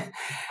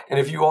 and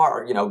if you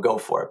are, go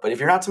for it. But if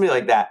you're not somebody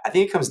like that, I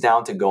think it comes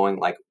down to going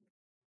like,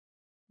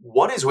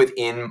 what is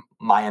within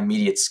my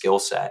immediate skill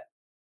set,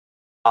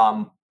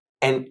 um,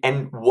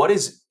 and what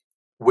is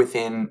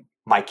within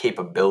my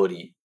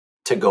capability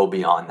to go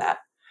beyond that.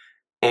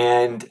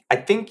 And I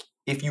think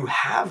if you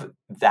have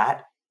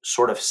that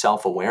sort of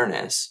self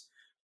awareness,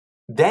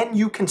 then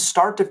you can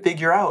start to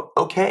figure out,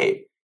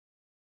 okay,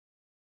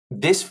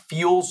 this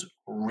feels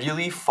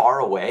really far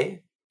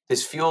away.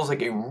 This feels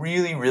like a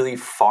really, really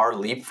far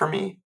leap for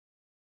me,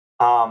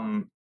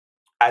 um,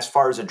 as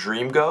far as a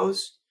dream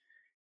goes.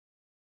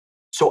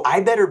 So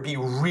I better be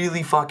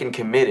really fucking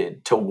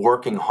committed to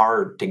working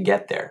hard to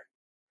get there.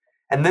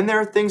 And then there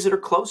are things that are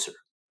closer,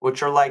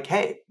 which are like,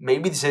 hey,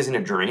 maybe this isn't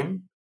a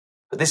dream,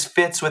 but this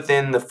fits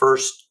within the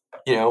first,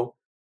 you know,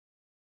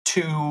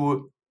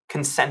 two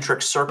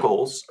concentric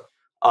circles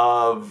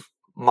of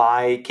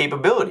my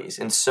capabilities.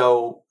 And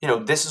so,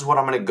 this is what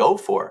I'm going to go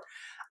for.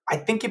 I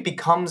think it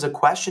becomes a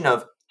question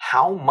of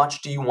how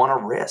much do you want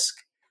to risk?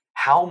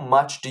 How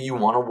much do you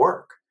want to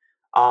work?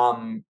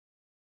 Um,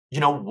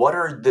 what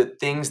are the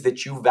things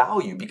that you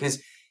value?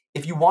 Because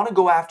if you want to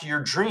go after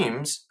your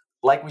dreams,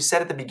 like we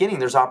said at the beginning,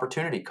 there's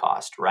opportunity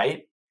cost,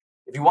 right?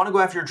 If you want to go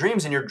after your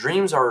dreams and your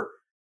dreams are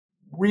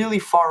really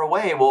far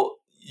away, well,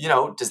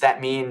 does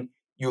that mean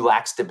you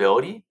lack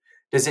stability?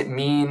 Does it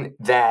mean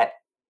that,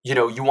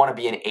 you want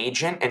to be an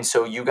agent and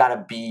so you got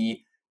to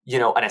be,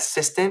 an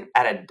assistant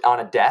on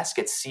a desk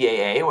at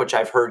CAA, which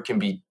I've heard can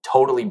be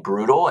totally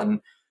brutal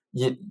and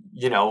you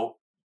know,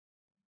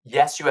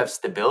 yes, you have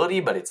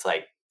stability, but it's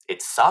like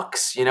it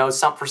sucks,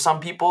 for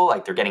some people,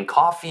 like they're getting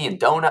coffee and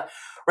donut,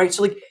 right?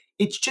 So like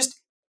it's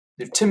just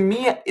to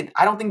me,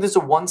 I don't think there's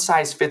a one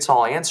size fits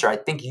all answer. I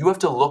think you have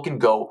to look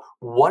and go,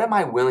 what am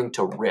I willing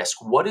to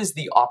risk? What is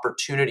the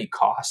opportunity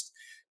cost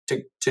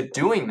to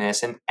doing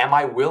this? And am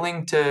I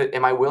willing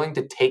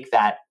to take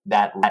that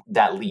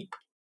leap?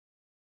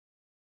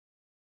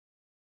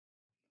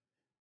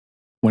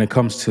 When it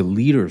comes to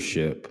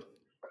leadership,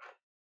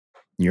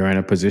 you're in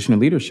a position of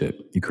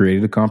leadership. You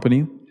created a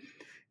company.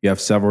 You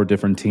have several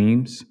different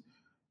teams.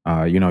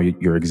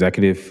 Your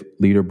executive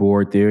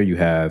leaderboard there. You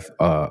have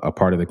a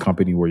part of the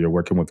company where you're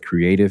working with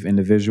creative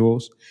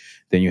individuals.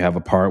 Then you have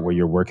a part where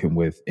you're working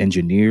with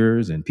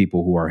engineers and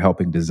people who are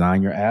helping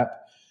design your app.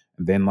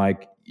 And then,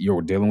 like,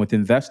 you're dealing with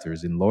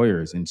investors and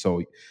lawyers. And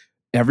so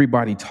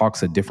everybody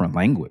talks a different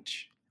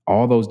language.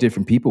 All those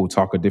different people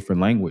talk a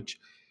different language.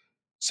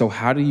 So,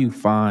 how do you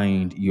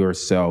find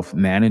yourself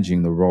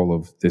managing the role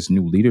of this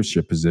new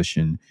leadership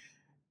position,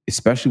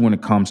 especially when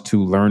it comes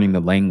to learning the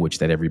language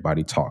that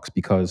everybody talks?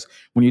 Because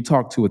when you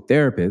talk to a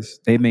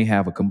therapist, they may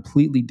have a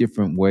completely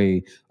different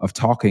way of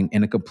talking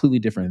and a completely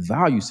different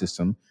value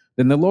system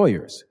than the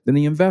lawyers, than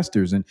the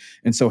investors. And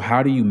so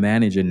how do you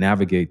manage and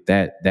navigate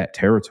that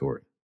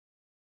territory?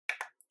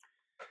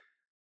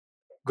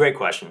 Great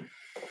question.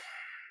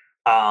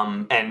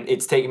 And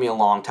it's taken me a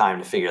long time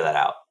to figure that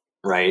out,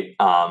 right?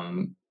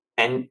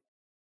 And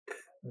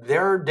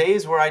there are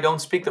days where I don't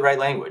speak the right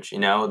language.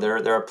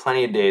 There are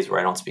plenty of days where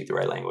I don't speak the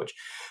right language.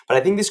 But I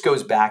think this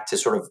goes back to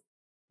sort of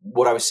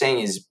what I was saying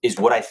is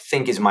what I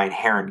think is my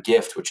inherent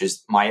gift, which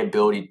is my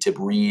ability to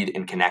read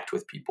and connect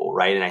with people,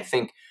 right? And I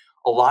think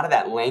a lot of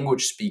that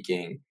language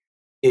speaking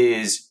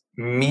is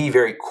me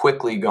very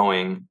quickly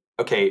going,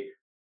 okay,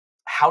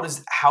 how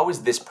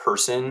is this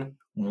person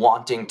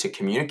wanting to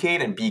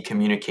communicate and be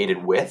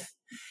communicated with?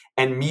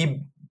 And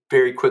me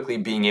very quickly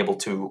being able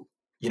to,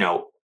 you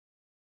know,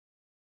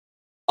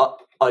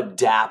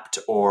 adapt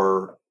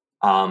or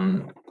I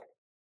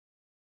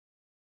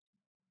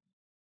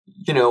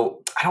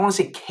don't want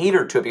to say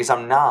cater to it because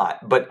I'm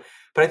not, but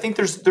I think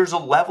there's a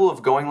level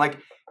of going like,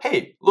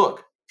 hey,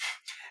 look,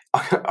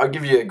 I'll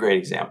give you a great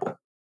example.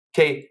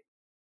 Okay,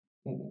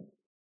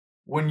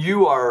 when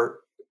you are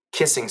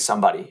kissing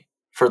somebody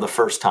for the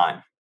first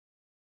time,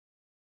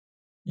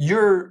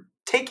 you're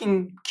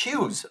taking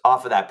cues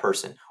off of that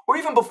person, or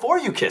even before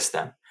you kiss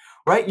them,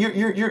 right?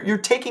 You're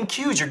taking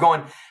cues. You're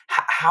going,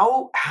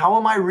 how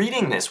am I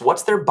reading this?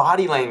 What's their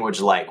body language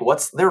like?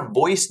 What's their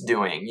voice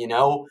doing?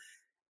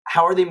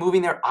 How are they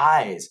moving their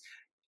eyes?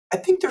 I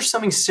think there's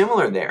something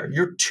similar there.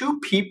 You're two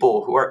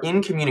people who are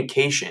in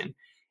communication,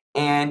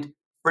 and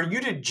for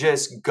you to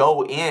just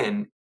go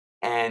in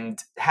and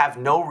have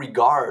no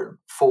regard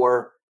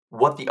for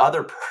what the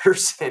other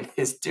person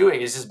is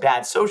doing is just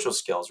bad social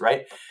skills,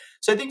 right?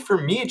 So I think for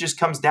me, it just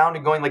comes down to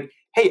going like,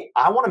 hey,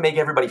 I want to make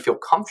everybody feel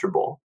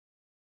comfortable.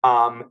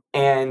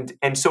 And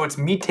so it's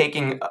me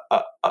taking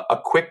a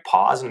quick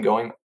pause and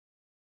going,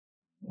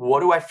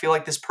 what do I feel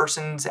like this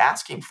person's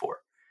asking for?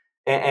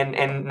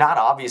 And not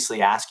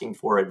obviously asking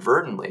for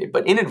advertently,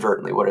 but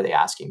inadvertently, what are they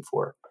asking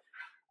for?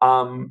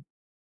 Um,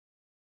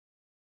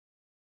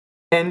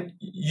 and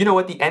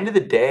at the end of the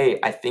day,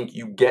 I think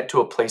you get to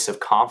a place of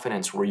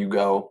confidence where you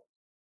go,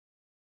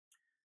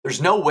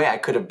 there's no way I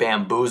could have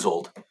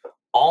bamboozled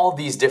all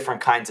these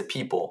different kinds of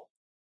people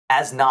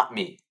as not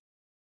me.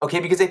 Okay,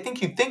 because I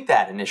think you think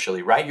that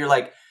initially, right? You're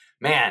like,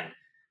 man,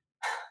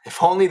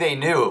 if only they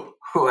knew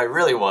who I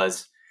really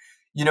was.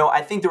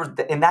 I think there was,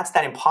 and that's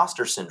that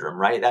imposter syndrome,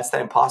 right? That's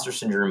that imposter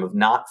syndrome of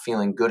not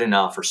feeling good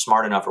enough or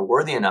smart enough or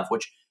worthy enough,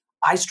 which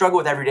I struggle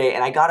with every day.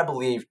 And I got to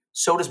believe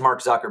so does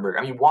Mark Zuckerberg.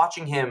 I mean,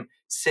 watching him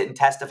sit and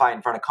testify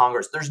in front of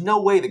Congress, there's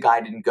no way the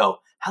guy didn't go,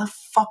 how the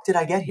fuck did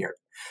I get here?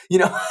 You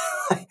know,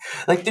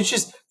 like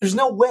there's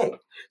no way.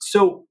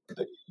 So,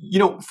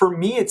 for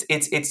me,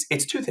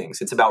 it's two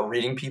things. It's about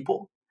reading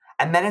people.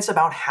 And then it's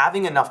about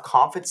having enough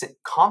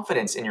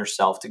confidence in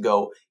yourself to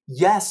go,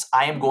 yes,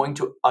 I am going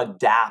to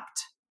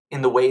adapt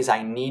in the ways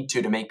I need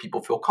to make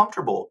people feel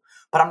comfortable.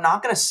 But I'm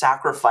not going to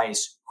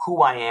sacrifice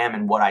who I am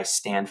and what I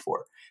stand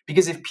for.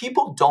 Because if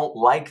people don't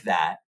like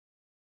that,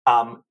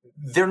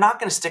 they're not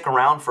going to stick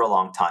around for a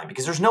long time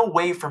because there's no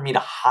way for me to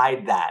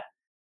hide that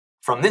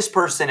from this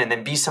person and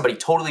then be somebody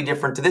totally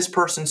different to this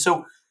person.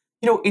 So,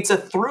 it's a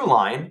through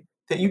line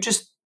that you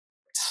just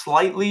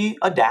slightly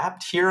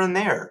adapt here and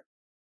there.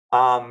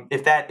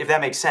 If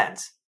that makes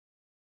sense.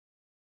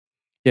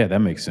 Yeah, that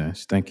makes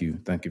sense. Thank you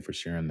for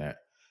sharing that.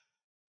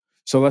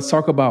 So let's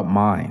talk about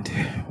mind.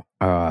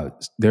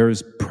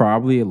 There's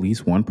probably at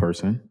least one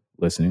person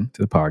listening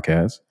to the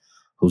podcast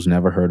who's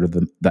never heard of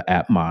the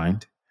app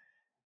Mind.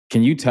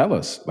 Can you tell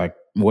us, like,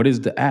 what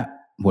is the app?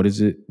 What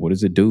is it? What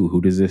does it do?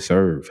 Who does it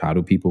serve? How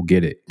do people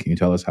get it? Can you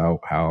tell us how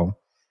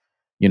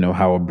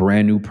a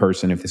brand new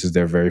person, if this is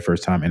their very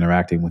first time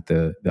interacting with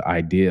the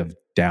idea of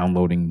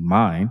downloading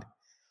Mind,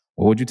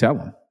 what would you tell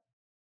them?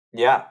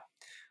 Yeah,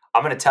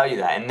 I'm going to tell you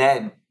that, and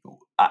then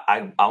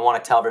I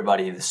want to tell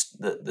everybody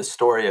the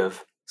story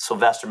of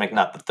Sylvester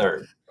McNutt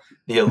III,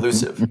 the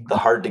elusive, the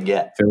hard to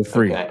get. Feel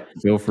free. Okay.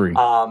 Feel free.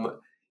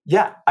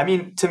 Yeah, I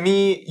mean, to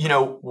me,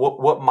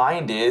 what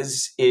Mind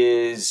is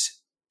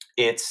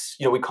it's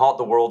we call it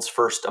the world's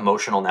first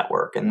emotional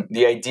network, and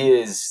the idea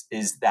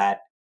is that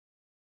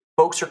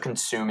folks are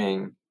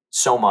consuming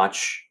so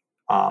much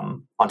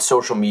on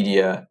social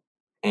media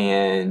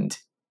and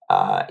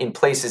in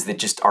places that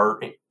just are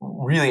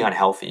really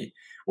unhealthy.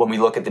 When we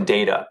look at the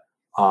data,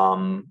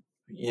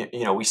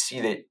 we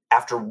see that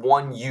after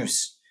one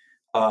use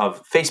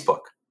of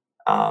Facebook,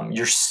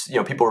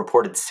 people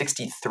reported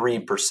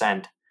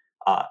 63%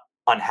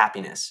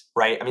 unhappiness.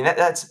 Right? I mean,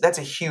 that's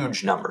a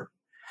huge number.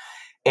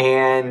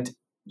 And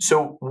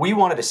so we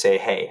wanted to say,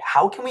 hey,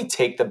 how can we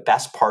take the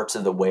best parts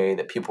of the way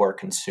that people are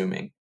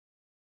consuming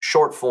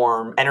short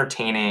form,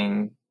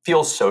 entertaining,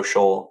 feels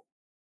social,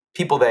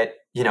 people that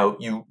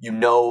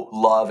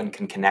love and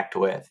can connect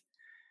with.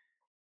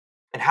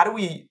 And how do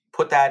we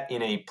put that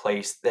in a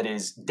place that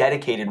is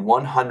dedicated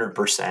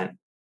 100%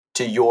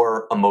 to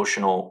your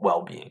emotional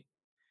well-being?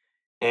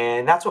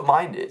 And that's what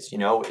Mind is.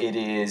 It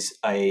is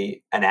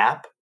an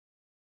app.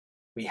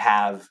 We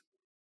have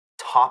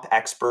top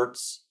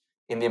experts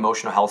in the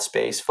emotional health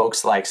space,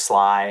 folks like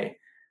Sly,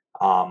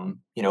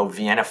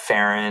 Vienna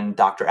Farron,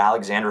 Dr.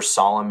 Alexander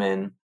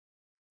Solomon,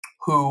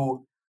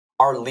 who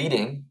are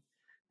leading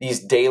these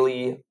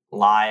daily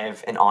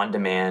live and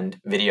on-demand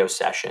video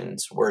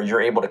sessions where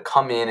you're able to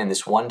come in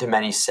this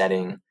one-to-many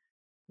setting,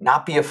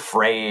 not be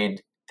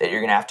afraid that you're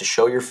going to have to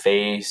show your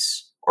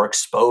face or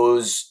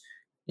expose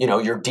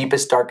your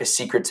deepest, darkest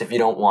secrets if you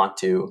don't want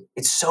to.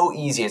 It's so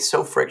easy. It's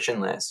so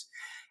frictionless.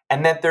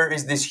 And that there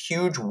is this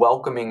huge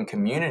welcoming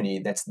community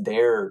that's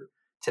there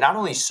to not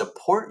only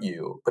support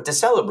you, but to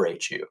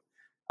celebrate you.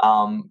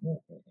 Um,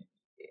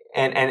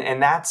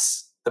 and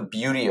that's the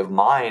beauty of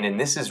Mind. And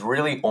this is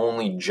really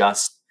only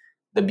just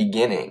the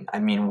beginning. I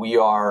mean, we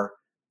are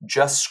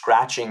just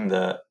scratching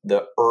the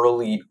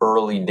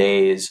early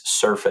days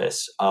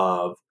surface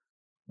of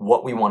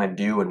what we want to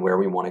do and where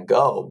we want to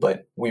go.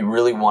 But we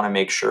really want to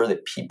make sure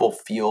that people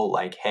feel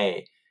like,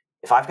 hey,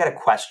 if I've got a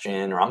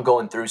question or I'm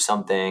going through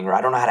something or I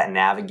don't know how to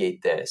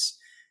navigate this,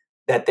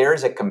 that there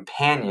is a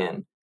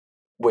companion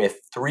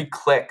with 3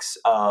 clicks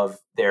of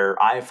their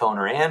iPhone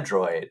or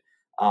Android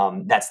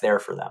that's there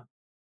for them.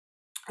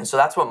 And so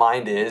that's what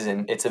Mind is,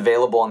 and it's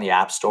available on the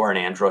App Store and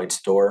Android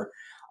Store.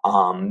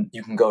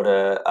 You can go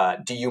to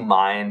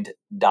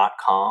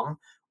doyoumind.com,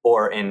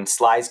 or in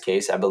Sly's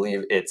case, I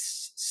believe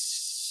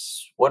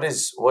it's what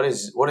is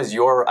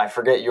your, I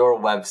forget your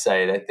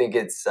website. I think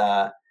it's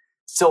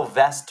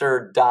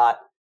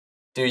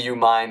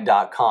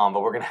sylvester.doyoumind.com,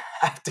 but we're gonna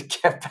have to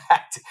get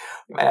back to.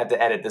 We might have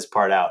to edit this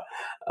part out.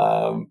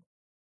 Um,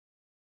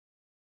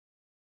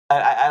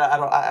 I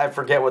don't, I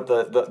forget what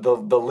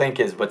the link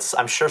is, but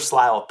I'm sure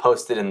Sly will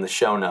post it in the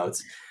show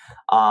notes.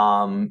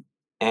 And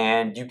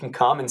you can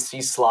come and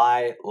see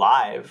Sly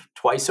live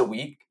twice a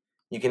week.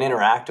 You can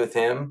interact with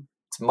him.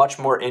 It's much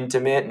more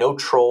intimate, no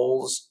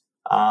trolls.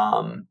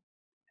 And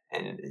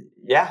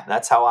yeah,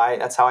 that's how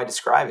I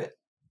describe it.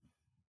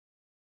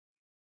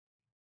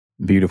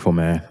 Beautiful,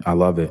 man. I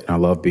love it. I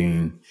love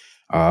being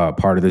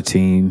part of the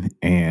team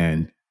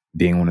and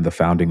being one of the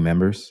founding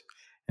members.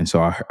 And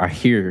so I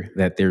hear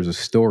that there's a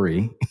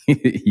story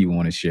you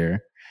want to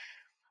share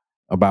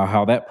about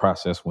how that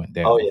process went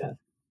Oh down. yeah.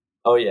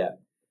 Oh yeah.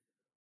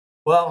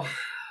 Well,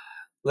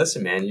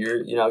 listen, man,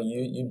 you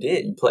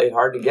did. You played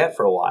hard to get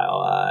for a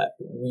while.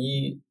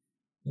 We,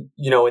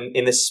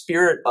 in the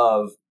spirit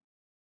of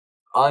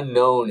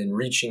unknown and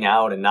reaching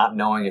out and not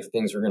knowing if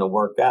things were going to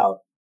work out,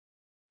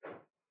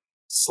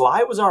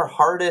 Sly was our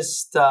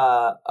hardest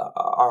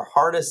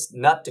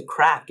nut to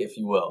crack, if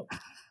you will,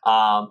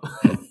 um,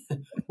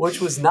 which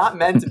was not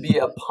meant to be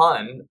a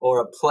pun or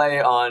a play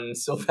on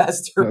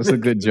Sylvester That's a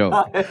good joke.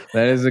 McKnight.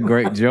 That is a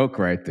great joke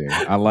right there.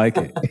 I like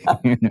it.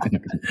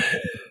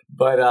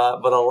 But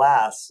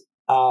alas,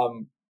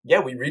 yeah,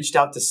 we reached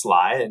out to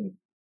Sly and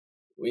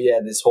we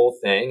had this whole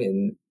thing,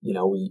 and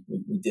we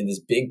did this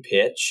big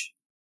pitch,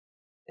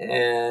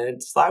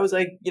 and Sly was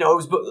like, it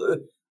was.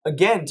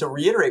 Again, to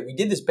reiterate, we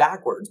did this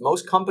backwards.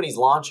 Most companies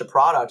launch a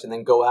product and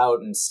then go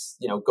out and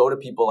go to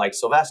people like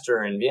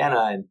Sylvester and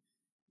Vienna and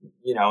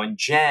and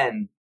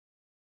Jen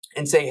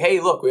and say, hey,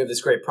 look, we have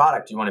this great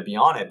product. Do you want to be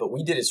on it? But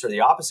we did it sort of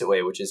the opposite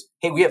way, which is,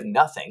 hey, we have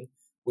nothing.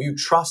 Will you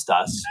trust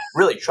us?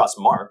 Really trust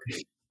Mark.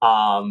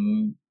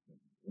 To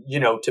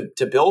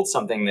build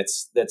something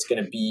that's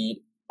going to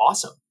be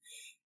awesome.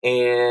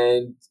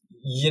 And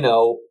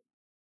you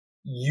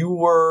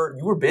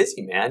were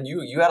busy, man.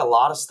 You had a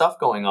lot of stuff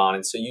going on,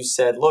 and so you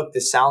said, look,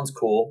 this sounds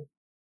cool,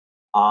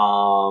 but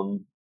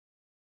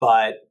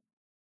I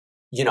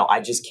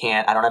just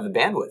can't. I don't have the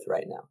bandwidth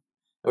right now.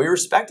 And we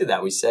respected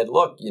that. We said,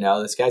 look,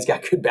 this guy's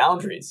got good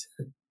boundaries.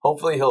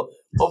 hopefully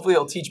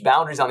he'll teach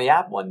boundaries on the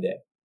app one day.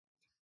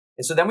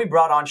 And so then we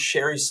brought on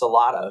Sherry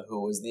Salata,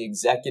 who was the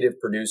executive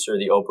producer of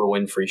the Oprah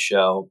Winfrey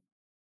Show,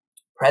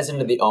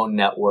 president of the OWN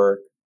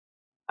Network.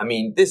 I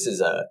mean, this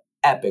is a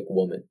epic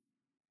woman.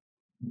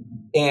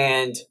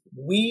 And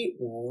we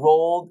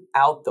rolled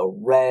out the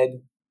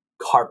red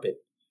carpet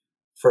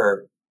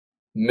for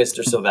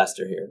Mr.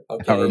 Sylvester here.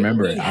 Okay. I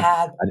remember we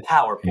had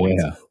PowerPoints.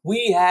 Yeah.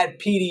 We had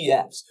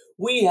PDFs.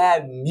 We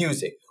had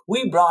music.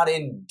 We brought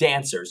in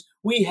dancers.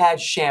 We had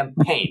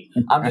champagne.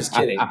 I'm just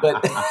kidding.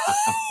 But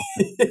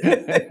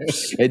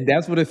And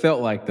that's what it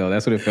felt like, though.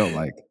 That's what it felt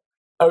like.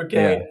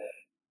 Okay.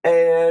 Yeah.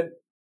 And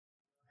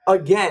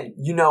again,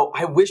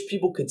 I wish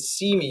people could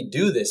see me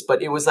do this,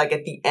 but it was like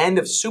at the end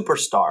of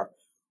Superstar,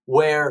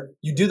 where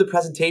you do the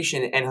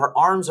presentation and her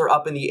arms are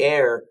up in the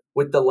air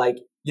with the light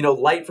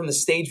from the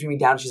stage beaming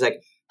down. She's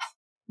like,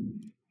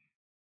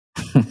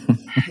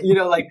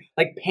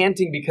 like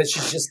panting because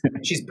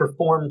she's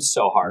performed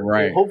so hard.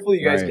 Right. Hopefully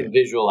you guys can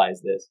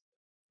visualize this.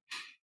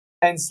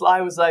 And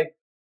Sly was like,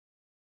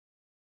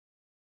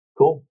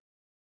 cool.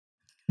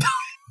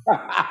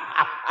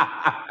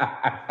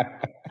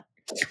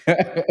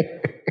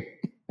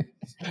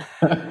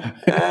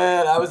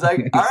 And I was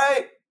like, all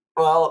right,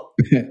 well,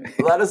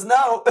 let us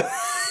know.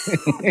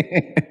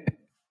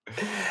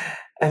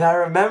 And I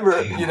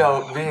remember,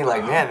 being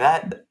like, man,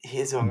 that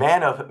he's a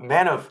man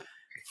of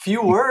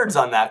few words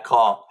on that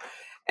call.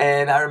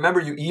 And I remember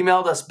you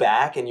emailed us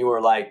back and you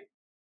were like,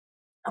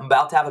 I'm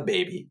about to have a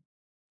baby.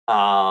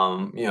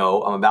 I'm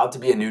about to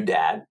be a new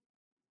dad.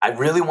 I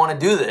really want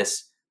to do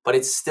this, but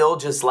it's still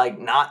just like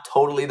not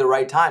totally the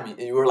right time.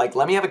 You were like,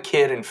 let me have a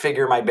kid and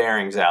figure my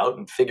bearings out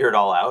and figure it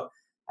all out,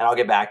 and I'll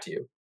get back to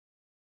you.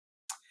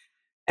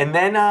 And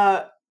then,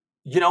 a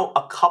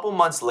couple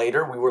months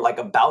later, we were like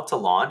about to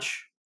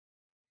launch,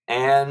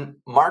 and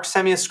Mark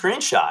sent me a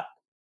screenshot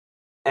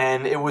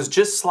And it was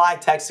just Sly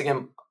texting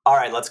him, all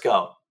right, let's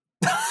go.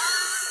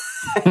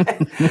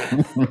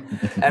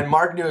 And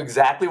Mark knew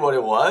exactly what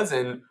it was,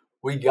 and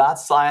we got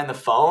Sly on the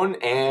phone,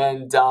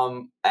 and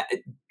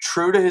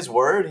true to his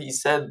word, he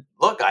said,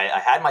 look, I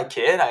had my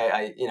kid.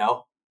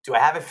 Do I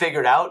have it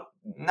figured out?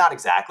 Not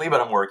exactly, but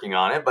I'm working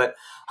on it. But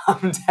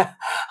I'm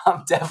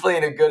definitely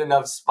in a good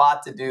enough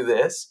spot to do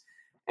this.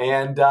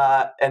 And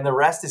the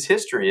rest is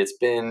history. It's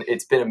been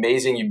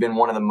amazing. You've been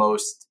one of the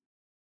most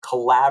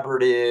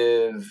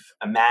collaborative,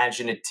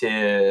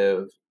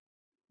 imaginative,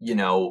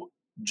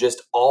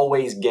 just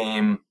always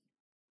game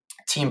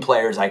team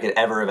players I could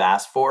ever have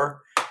asked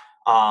for.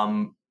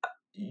 Um,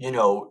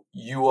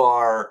 you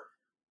are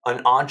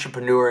an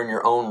entrepreneur in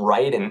your own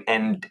right,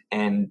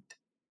 and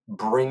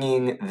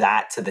bringing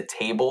that to the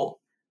table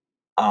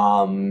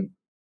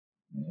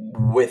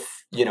with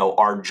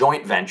our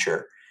joint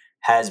venture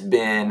has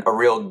been a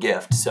real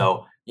gift.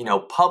 So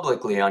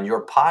publicly on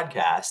your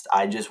podcast,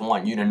 I just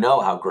want you to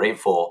know how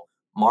grateful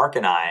Mark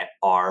and I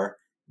are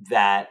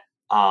that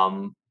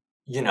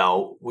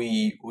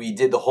we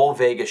did the whole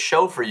Vegas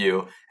show for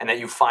you, and that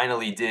you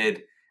finally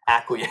did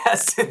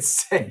acquiesce and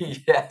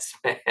say yes,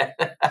 man.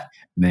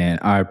 Man,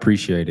 I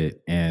appreciate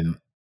it. And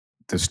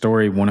the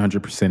story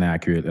 100%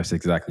 accurate. That's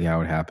exactly how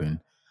it happened.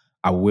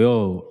 I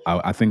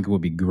think it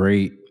would be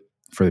great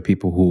for the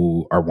people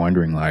who are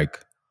wondering, like,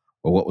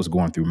 well, what was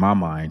going through my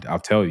mind. I'll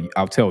tell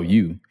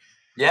you.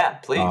 Yeah,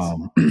 please.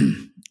 Um,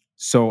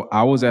 so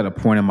I was at a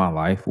point in my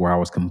life where I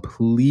was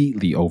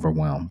completely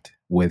overwhelmed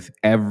with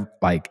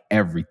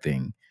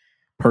everything,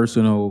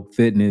 personal,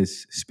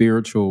 fitness,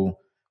 spiritual,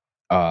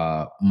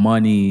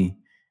 money,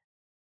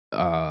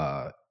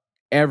 uh,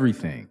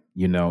 everything,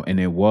 and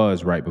it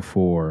was right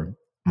before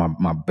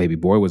my baby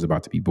boy was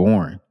about to be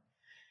born.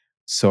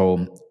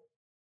 So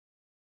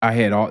I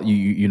had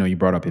you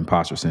brought up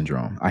imposter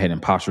syndrome. I had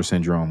imposter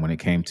syndrome when it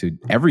came to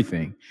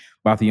everything.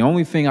 But the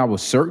only thing I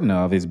was certain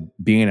of is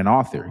being an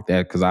author,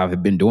 that because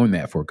I've been doing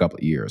that for a couple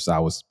of years. So I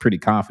was pretty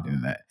confident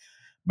in that.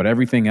 But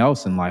everything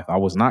else in life, I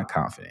was not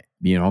confident,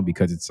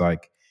 because it's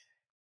like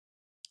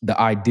the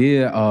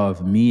idea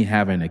of me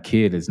having a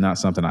kid is not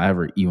something I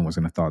ever even was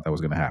going to thought that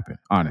was going to happen.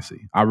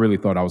 Honestly, I really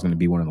thought I was going to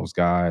be one of those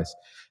guys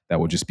that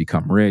would just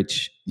become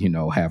rich,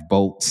 have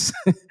boats,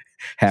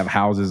 have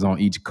houses on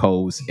each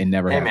coast, and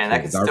never Hey, have man,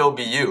 that could kids. still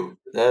be you.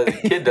 The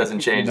kid doesn't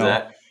you change know,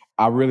 that.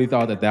 I really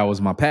thought that was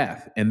my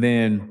path. And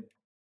then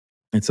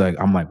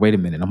I'm like, wait a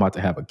minute, I'm about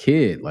to have a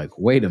kid. Like,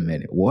 wait a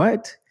minute,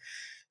 what?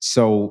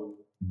 So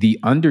the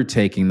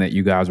undertaking that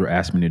you guys were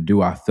asking me to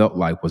do, I felt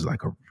like was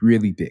like a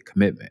really big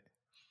commitment.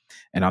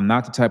 And I'm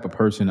not the type of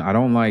person, I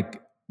don't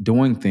like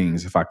doing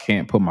things if I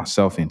can't put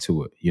myself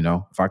into it,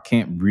 if I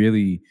can't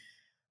really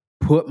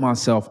put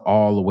myself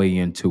all the way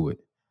into it,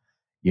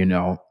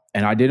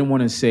 And I didn't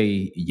want to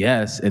say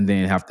yes and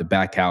then have to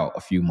back out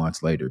a few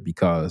months later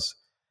because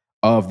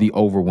of the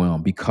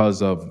overwhelm,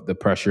 because of the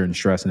pressure and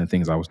stress and the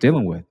things I was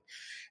dealing with.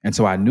 And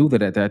so I knew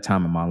that at that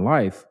time in my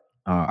life,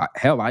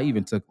 hell, I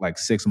even took like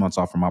 6 months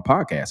off from my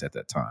podcast at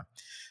that time.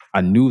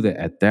 I knew that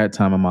at that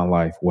time in my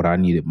life, what I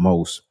needed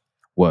most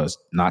was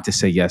not to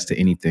say yes to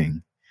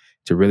anything,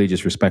 to really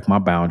just respect my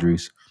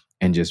boundaries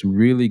and just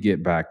really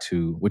get back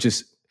to, which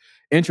is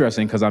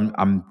interesting because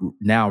I'm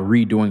now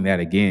redoing that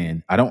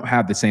again. I don't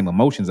have the same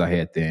emotions I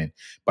had then,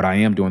 but I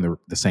am doing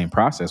the same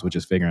process, which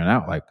is figuring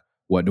out like,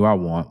 what do I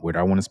want? Where do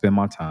I want to spend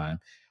my time?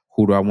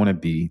 Who do I want to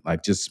be?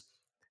 Like, just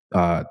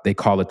they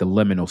call it the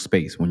liminal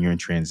space. When you're in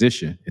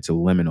transition, it's a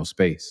liminal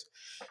space.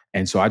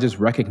 And so I just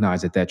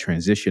recognized that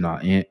transition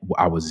I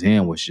was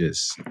in was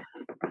just,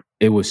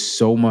 it was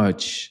so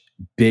much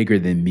bigger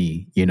than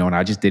me, and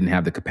I just didn't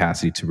have the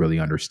capacity to really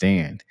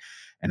understand.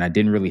 And I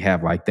didn't really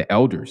have like the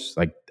elders,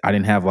 like I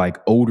didn't have like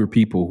older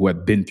people who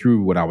had been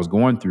through what I was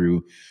going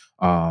through,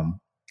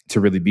 to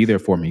really be there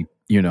for me.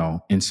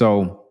 And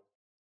so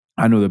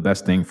I knew the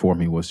best thing for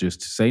me was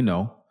just to say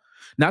no,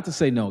 not to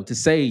say no, to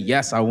say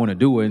yes, I want to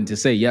do it, and to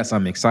say yes,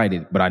 I'm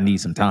excited, but I need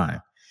some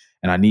time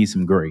and I need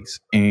some grace.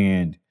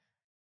 And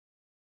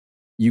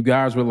you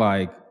guys were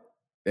like,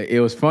 it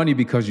was funny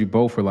because you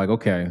both were like,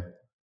 okay,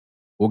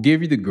 we'll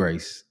give you the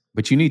grace,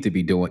 but you need to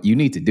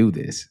do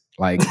this.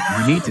 Like,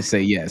 you need to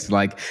say yes.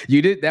 Like,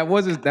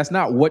 that's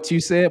not what you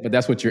said, but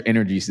that's what your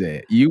energy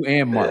said. You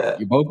and Mark,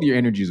 Yeah. both of your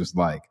energies was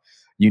like,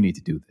 you need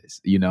to do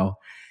this.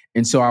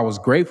 And so I was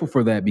grateful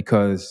for that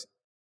because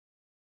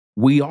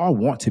we all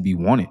want to be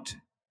wanted.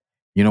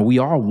 We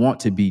all want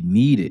to be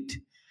needed.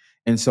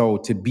 And so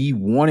to be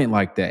wanted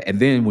like that, and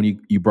then when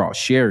you brought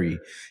Sherry,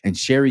 and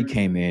Sherry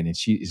came in, and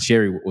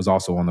Sherry was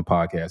also on the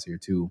podcast here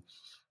too,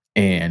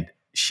 and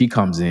she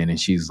comes in and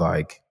she's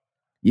like,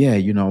 yeah,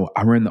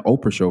 I ran the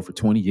Oprah show for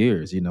 20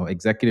 years,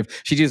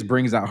 executive. She just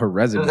brings out her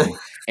resume.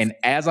 And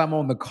as I'm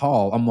on the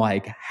call, I'm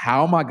like,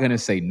 how am I going to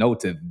say no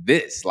to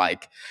this?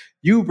 Like,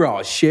 you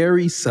brought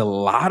Sherry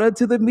Salata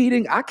to the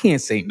meeting. I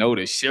can't say no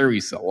to Sherry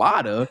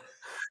Salata.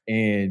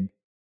 And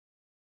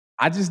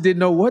I just didn't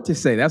know what to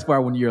say. That's why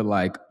when you're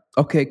like,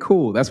 okay,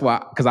 cool. That's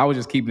why, because I was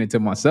just keeping it to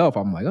myself.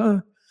 I'm like,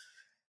 all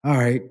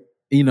right.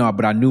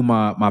 But I knew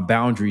my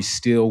boundaries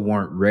still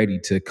weren't ready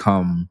to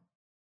come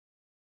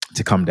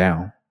to come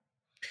down.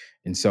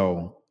 And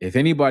so, if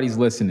anybody's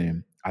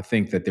listening, I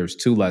think that there's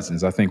two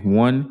lessons. I think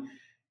one,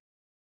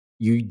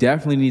 you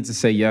definitely need to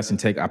say yes and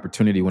take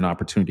opportunity when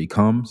opportunity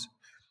comes.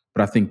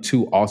 But I think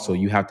two, also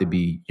you have to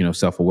be,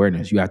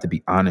 self-awareness. You have to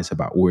be honest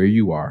about where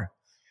you are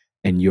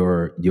and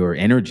your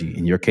energy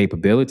and your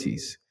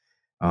capabilities.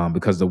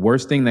 Because the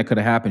worst thing that could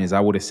have happened is I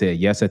would have said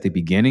yes at the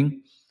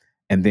beginning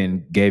and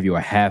then gave you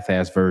a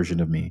half-ass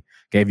version of me,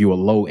 gave you a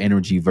low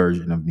energy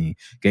version of me,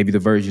 gave you the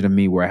version of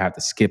me where I have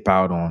to skip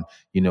out on,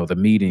 the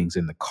meetings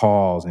and the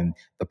calls and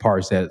the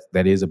parts that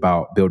is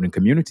about building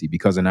community.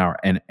 Because in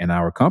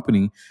our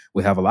company,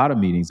 we have a lot of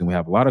meetings and we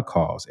have a lot of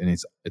calls, and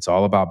it's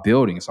all about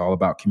building. It's all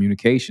about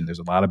communication. There's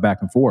a lot of back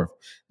and forth.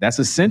 That's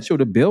essential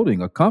to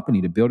building a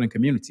company, to building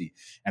community.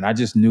 And I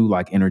just knew,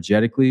 like,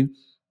 energetically,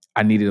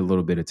 I needed a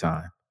little bit of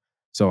time.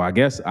 So I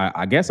guess I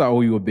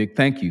owe you a big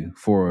thank you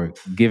for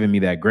giving me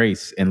that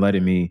grace and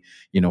letting me,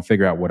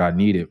 figure out what I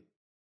needed.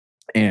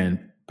 And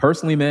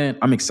personally, man,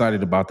 I'm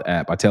excited about the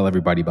app. I tell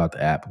everybody about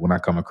the app when I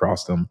come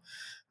across them.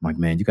 I'm like,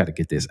 man, you got to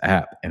get this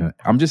app. And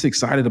I'm just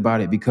excited about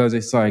it because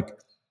it's like,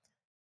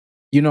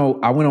 I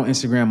went on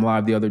Instagram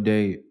Live the other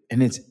day,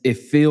 and it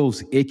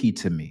feels icky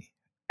to me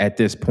at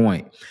this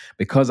point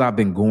because I've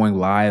been going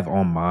live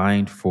on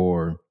Mind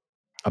for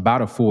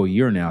about a full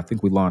year now. I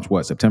think we launched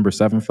September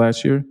 7th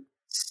last year?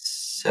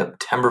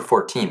 September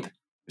 14th.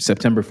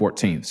 September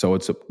 14th. So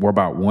we're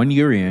about 1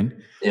 year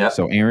in. Yeah.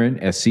 So Aaron,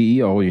 as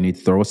CEO, you need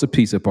to throw us a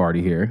pizza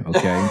party here,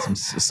 okay? And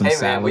some Hey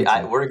man,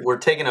 salads. we're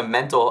taking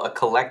a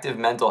collective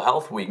mental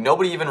health week.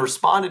 Nobody even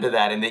responded to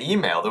that in the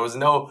email. There was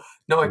no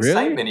Really?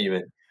 excitement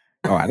even.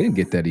 Oh, I didn't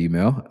get that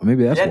email.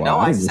 Maybe that's Yeah, why no,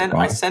 I I didn't sent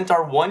I respond. sent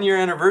our 1 year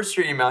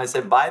anniversary email. I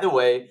said, by the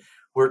way,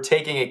 we're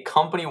taking a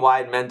company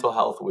wide mental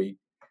health week,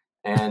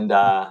 and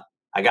I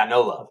got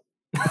no love.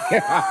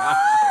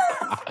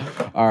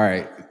 All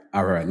right.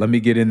 All right. Let me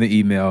get in the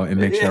email and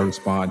make sure I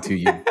respond to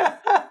you.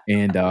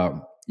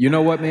 And you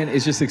know what, man?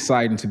 It's just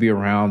exciting to be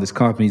around. This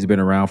company's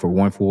been around for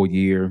 1 full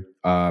year,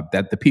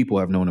 that the people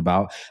have known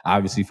about,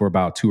 obviously for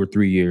about 2 or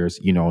 3 years,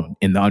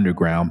 in the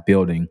underground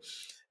building.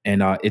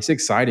 And it's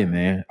exciting,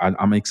 man.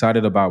 I'm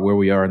excited about where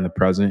we are in the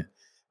present.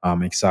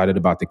 I'm excited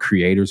about the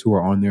creators who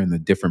are on there and the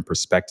different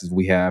perspectives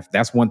we have.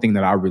 That's one thing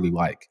that I really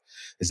like,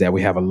 is that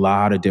we have a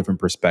lot of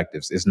different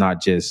perspectives. It's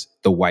not just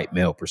the white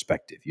male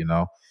perspective,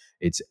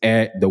 It's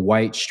the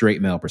white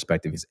straight male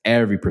perspective. It's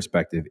every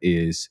perspective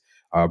is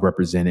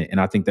represented,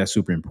 and I think that's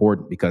super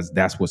important because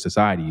that's what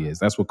society is.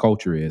 That's what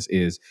culture is.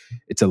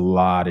 It's a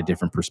lot of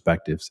different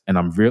perspectives, and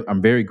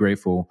I'm very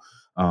grateful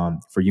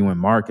for you and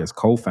Mark as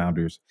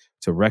co-founders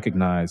to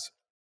recognize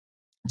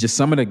just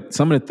some of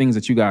the things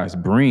that you guys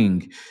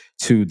bring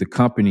to the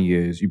company.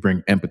 Is you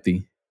bring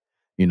empathy,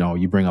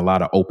 you bring a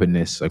lot of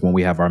openness. Like when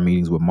we have our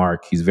meetings with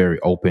Mark, he's very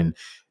open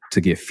to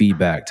get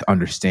feedback, to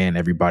understand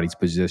everybody's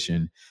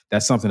position.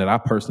 That's something that I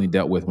personally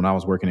dealt with when I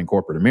was working in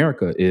corporate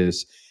America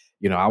is,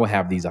 I would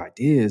have these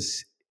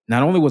ideas.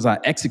 Not only was I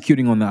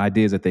executing on the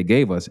ideas that they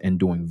gave us and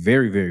doing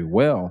very, very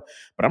well,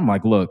 but I'm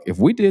like, look, if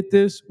we did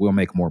this, we'll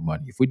make more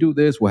money. If we do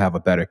this, we'll have a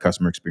better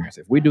customer experience.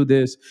 If we do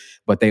this,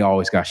 but they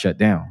always got shut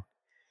down.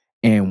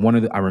 And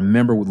I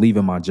remember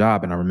leaving my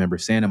job and I remember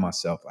saying to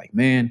myself, like,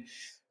 man,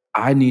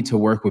 I need to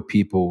work with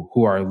people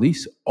who are at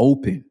least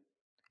open.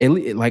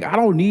 Like, I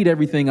don't need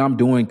everything I'm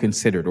doing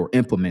considered or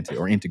implemented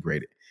or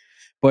integrated.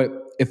 But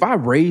if I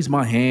raise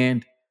my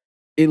hand,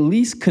 at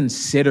least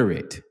consider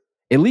it.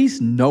 At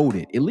least note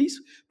it. At least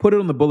put it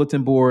on the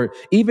bulletin board.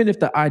 Even if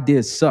the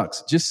idea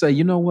sucks, just say,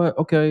 you know what?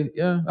 Okay,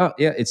 yeah,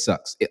 yeah, it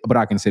sucks, but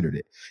I considered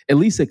it. At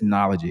least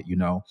acknowledge it.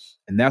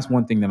 And that's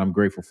one thing that I'm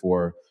grateful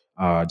for.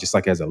 Just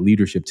like as a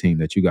leadership team,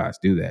 that you guys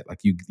do that. Like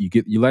you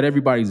let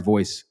everybody's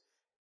voice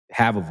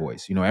have a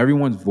voice.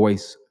 Everyone's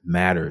voice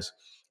matters.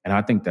 And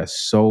I think that's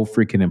so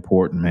freaking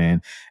important,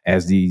 man.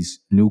 As these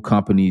new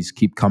companies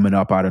keep coming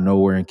up out of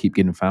nowhere and keep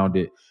getting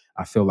founded,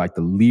 I feel like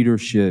the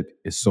leadership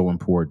is so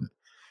important.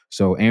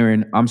 So,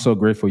 Aaron, I'm so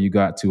grateful you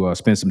got to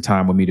spend some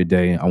time with me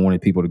today. I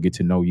wanted people to get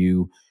to know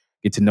you,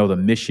 get to know the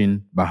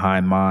mission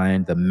behind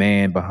Mind, the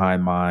man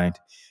behind Mind,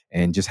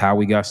 and just how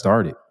we got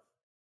started.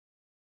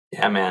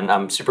 Yeah, man,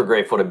 I'm super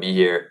grateful to be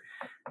here,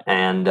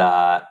 and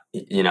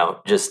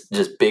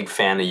just big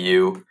fan of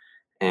you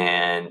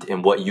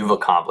and what you've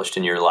accomplished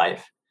in your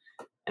life.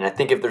 And I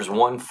think if there's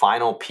one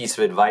final piece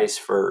of advice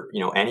for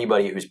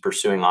anybody who's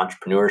pursuing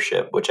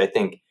entrepreneurship, which I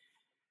think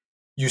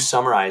you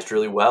summarized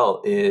really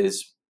well,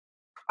 is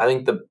I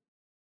think the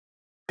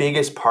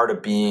biggest part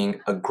of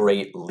being a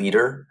great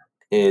leader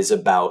is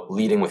about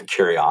leading with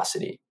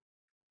curiosity.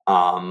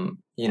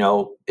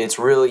 It's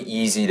really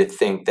easy to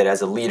think that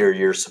as a leader,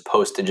 you're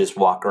supposed to just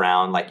walk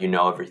around like you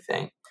know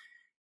everything.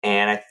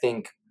 And I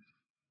think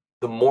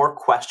the more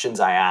questions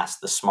I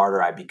ask, the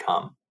smarter I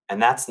become. And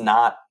that's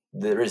not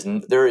there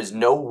is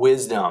no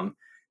wisdom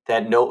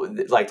that no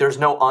like there's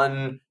no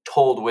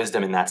untold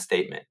wisdom in that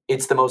statement.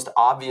 It's the most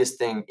obvious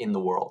thing in the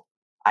world.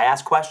 I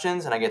ask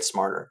questions and I get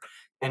smarter.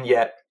 And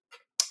yet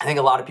I think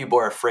a lot of people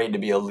are afraid to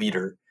be a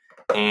leader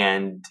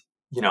and,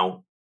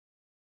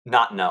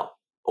 not know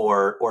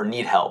or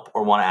need help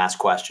or want to ask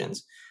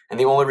questions. And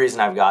the only reason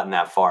I've gotten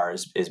that far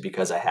is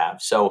because I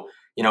have. So,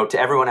 to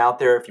everyone out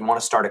there, if you want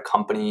to start a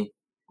company,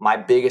 my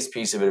biggest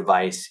piece of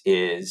advice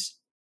is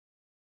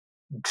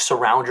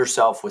surround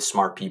yourself with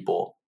smart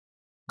people.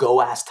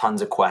 Go ask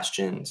tons of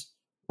questions,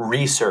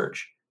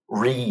 research,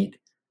 read,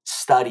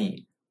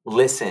 study,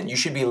 listen. You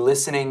should be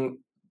listening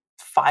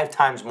 5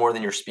 times more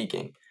than you're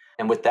speaking.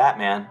 And with that,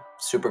 man,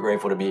 super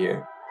grateful to be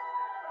here.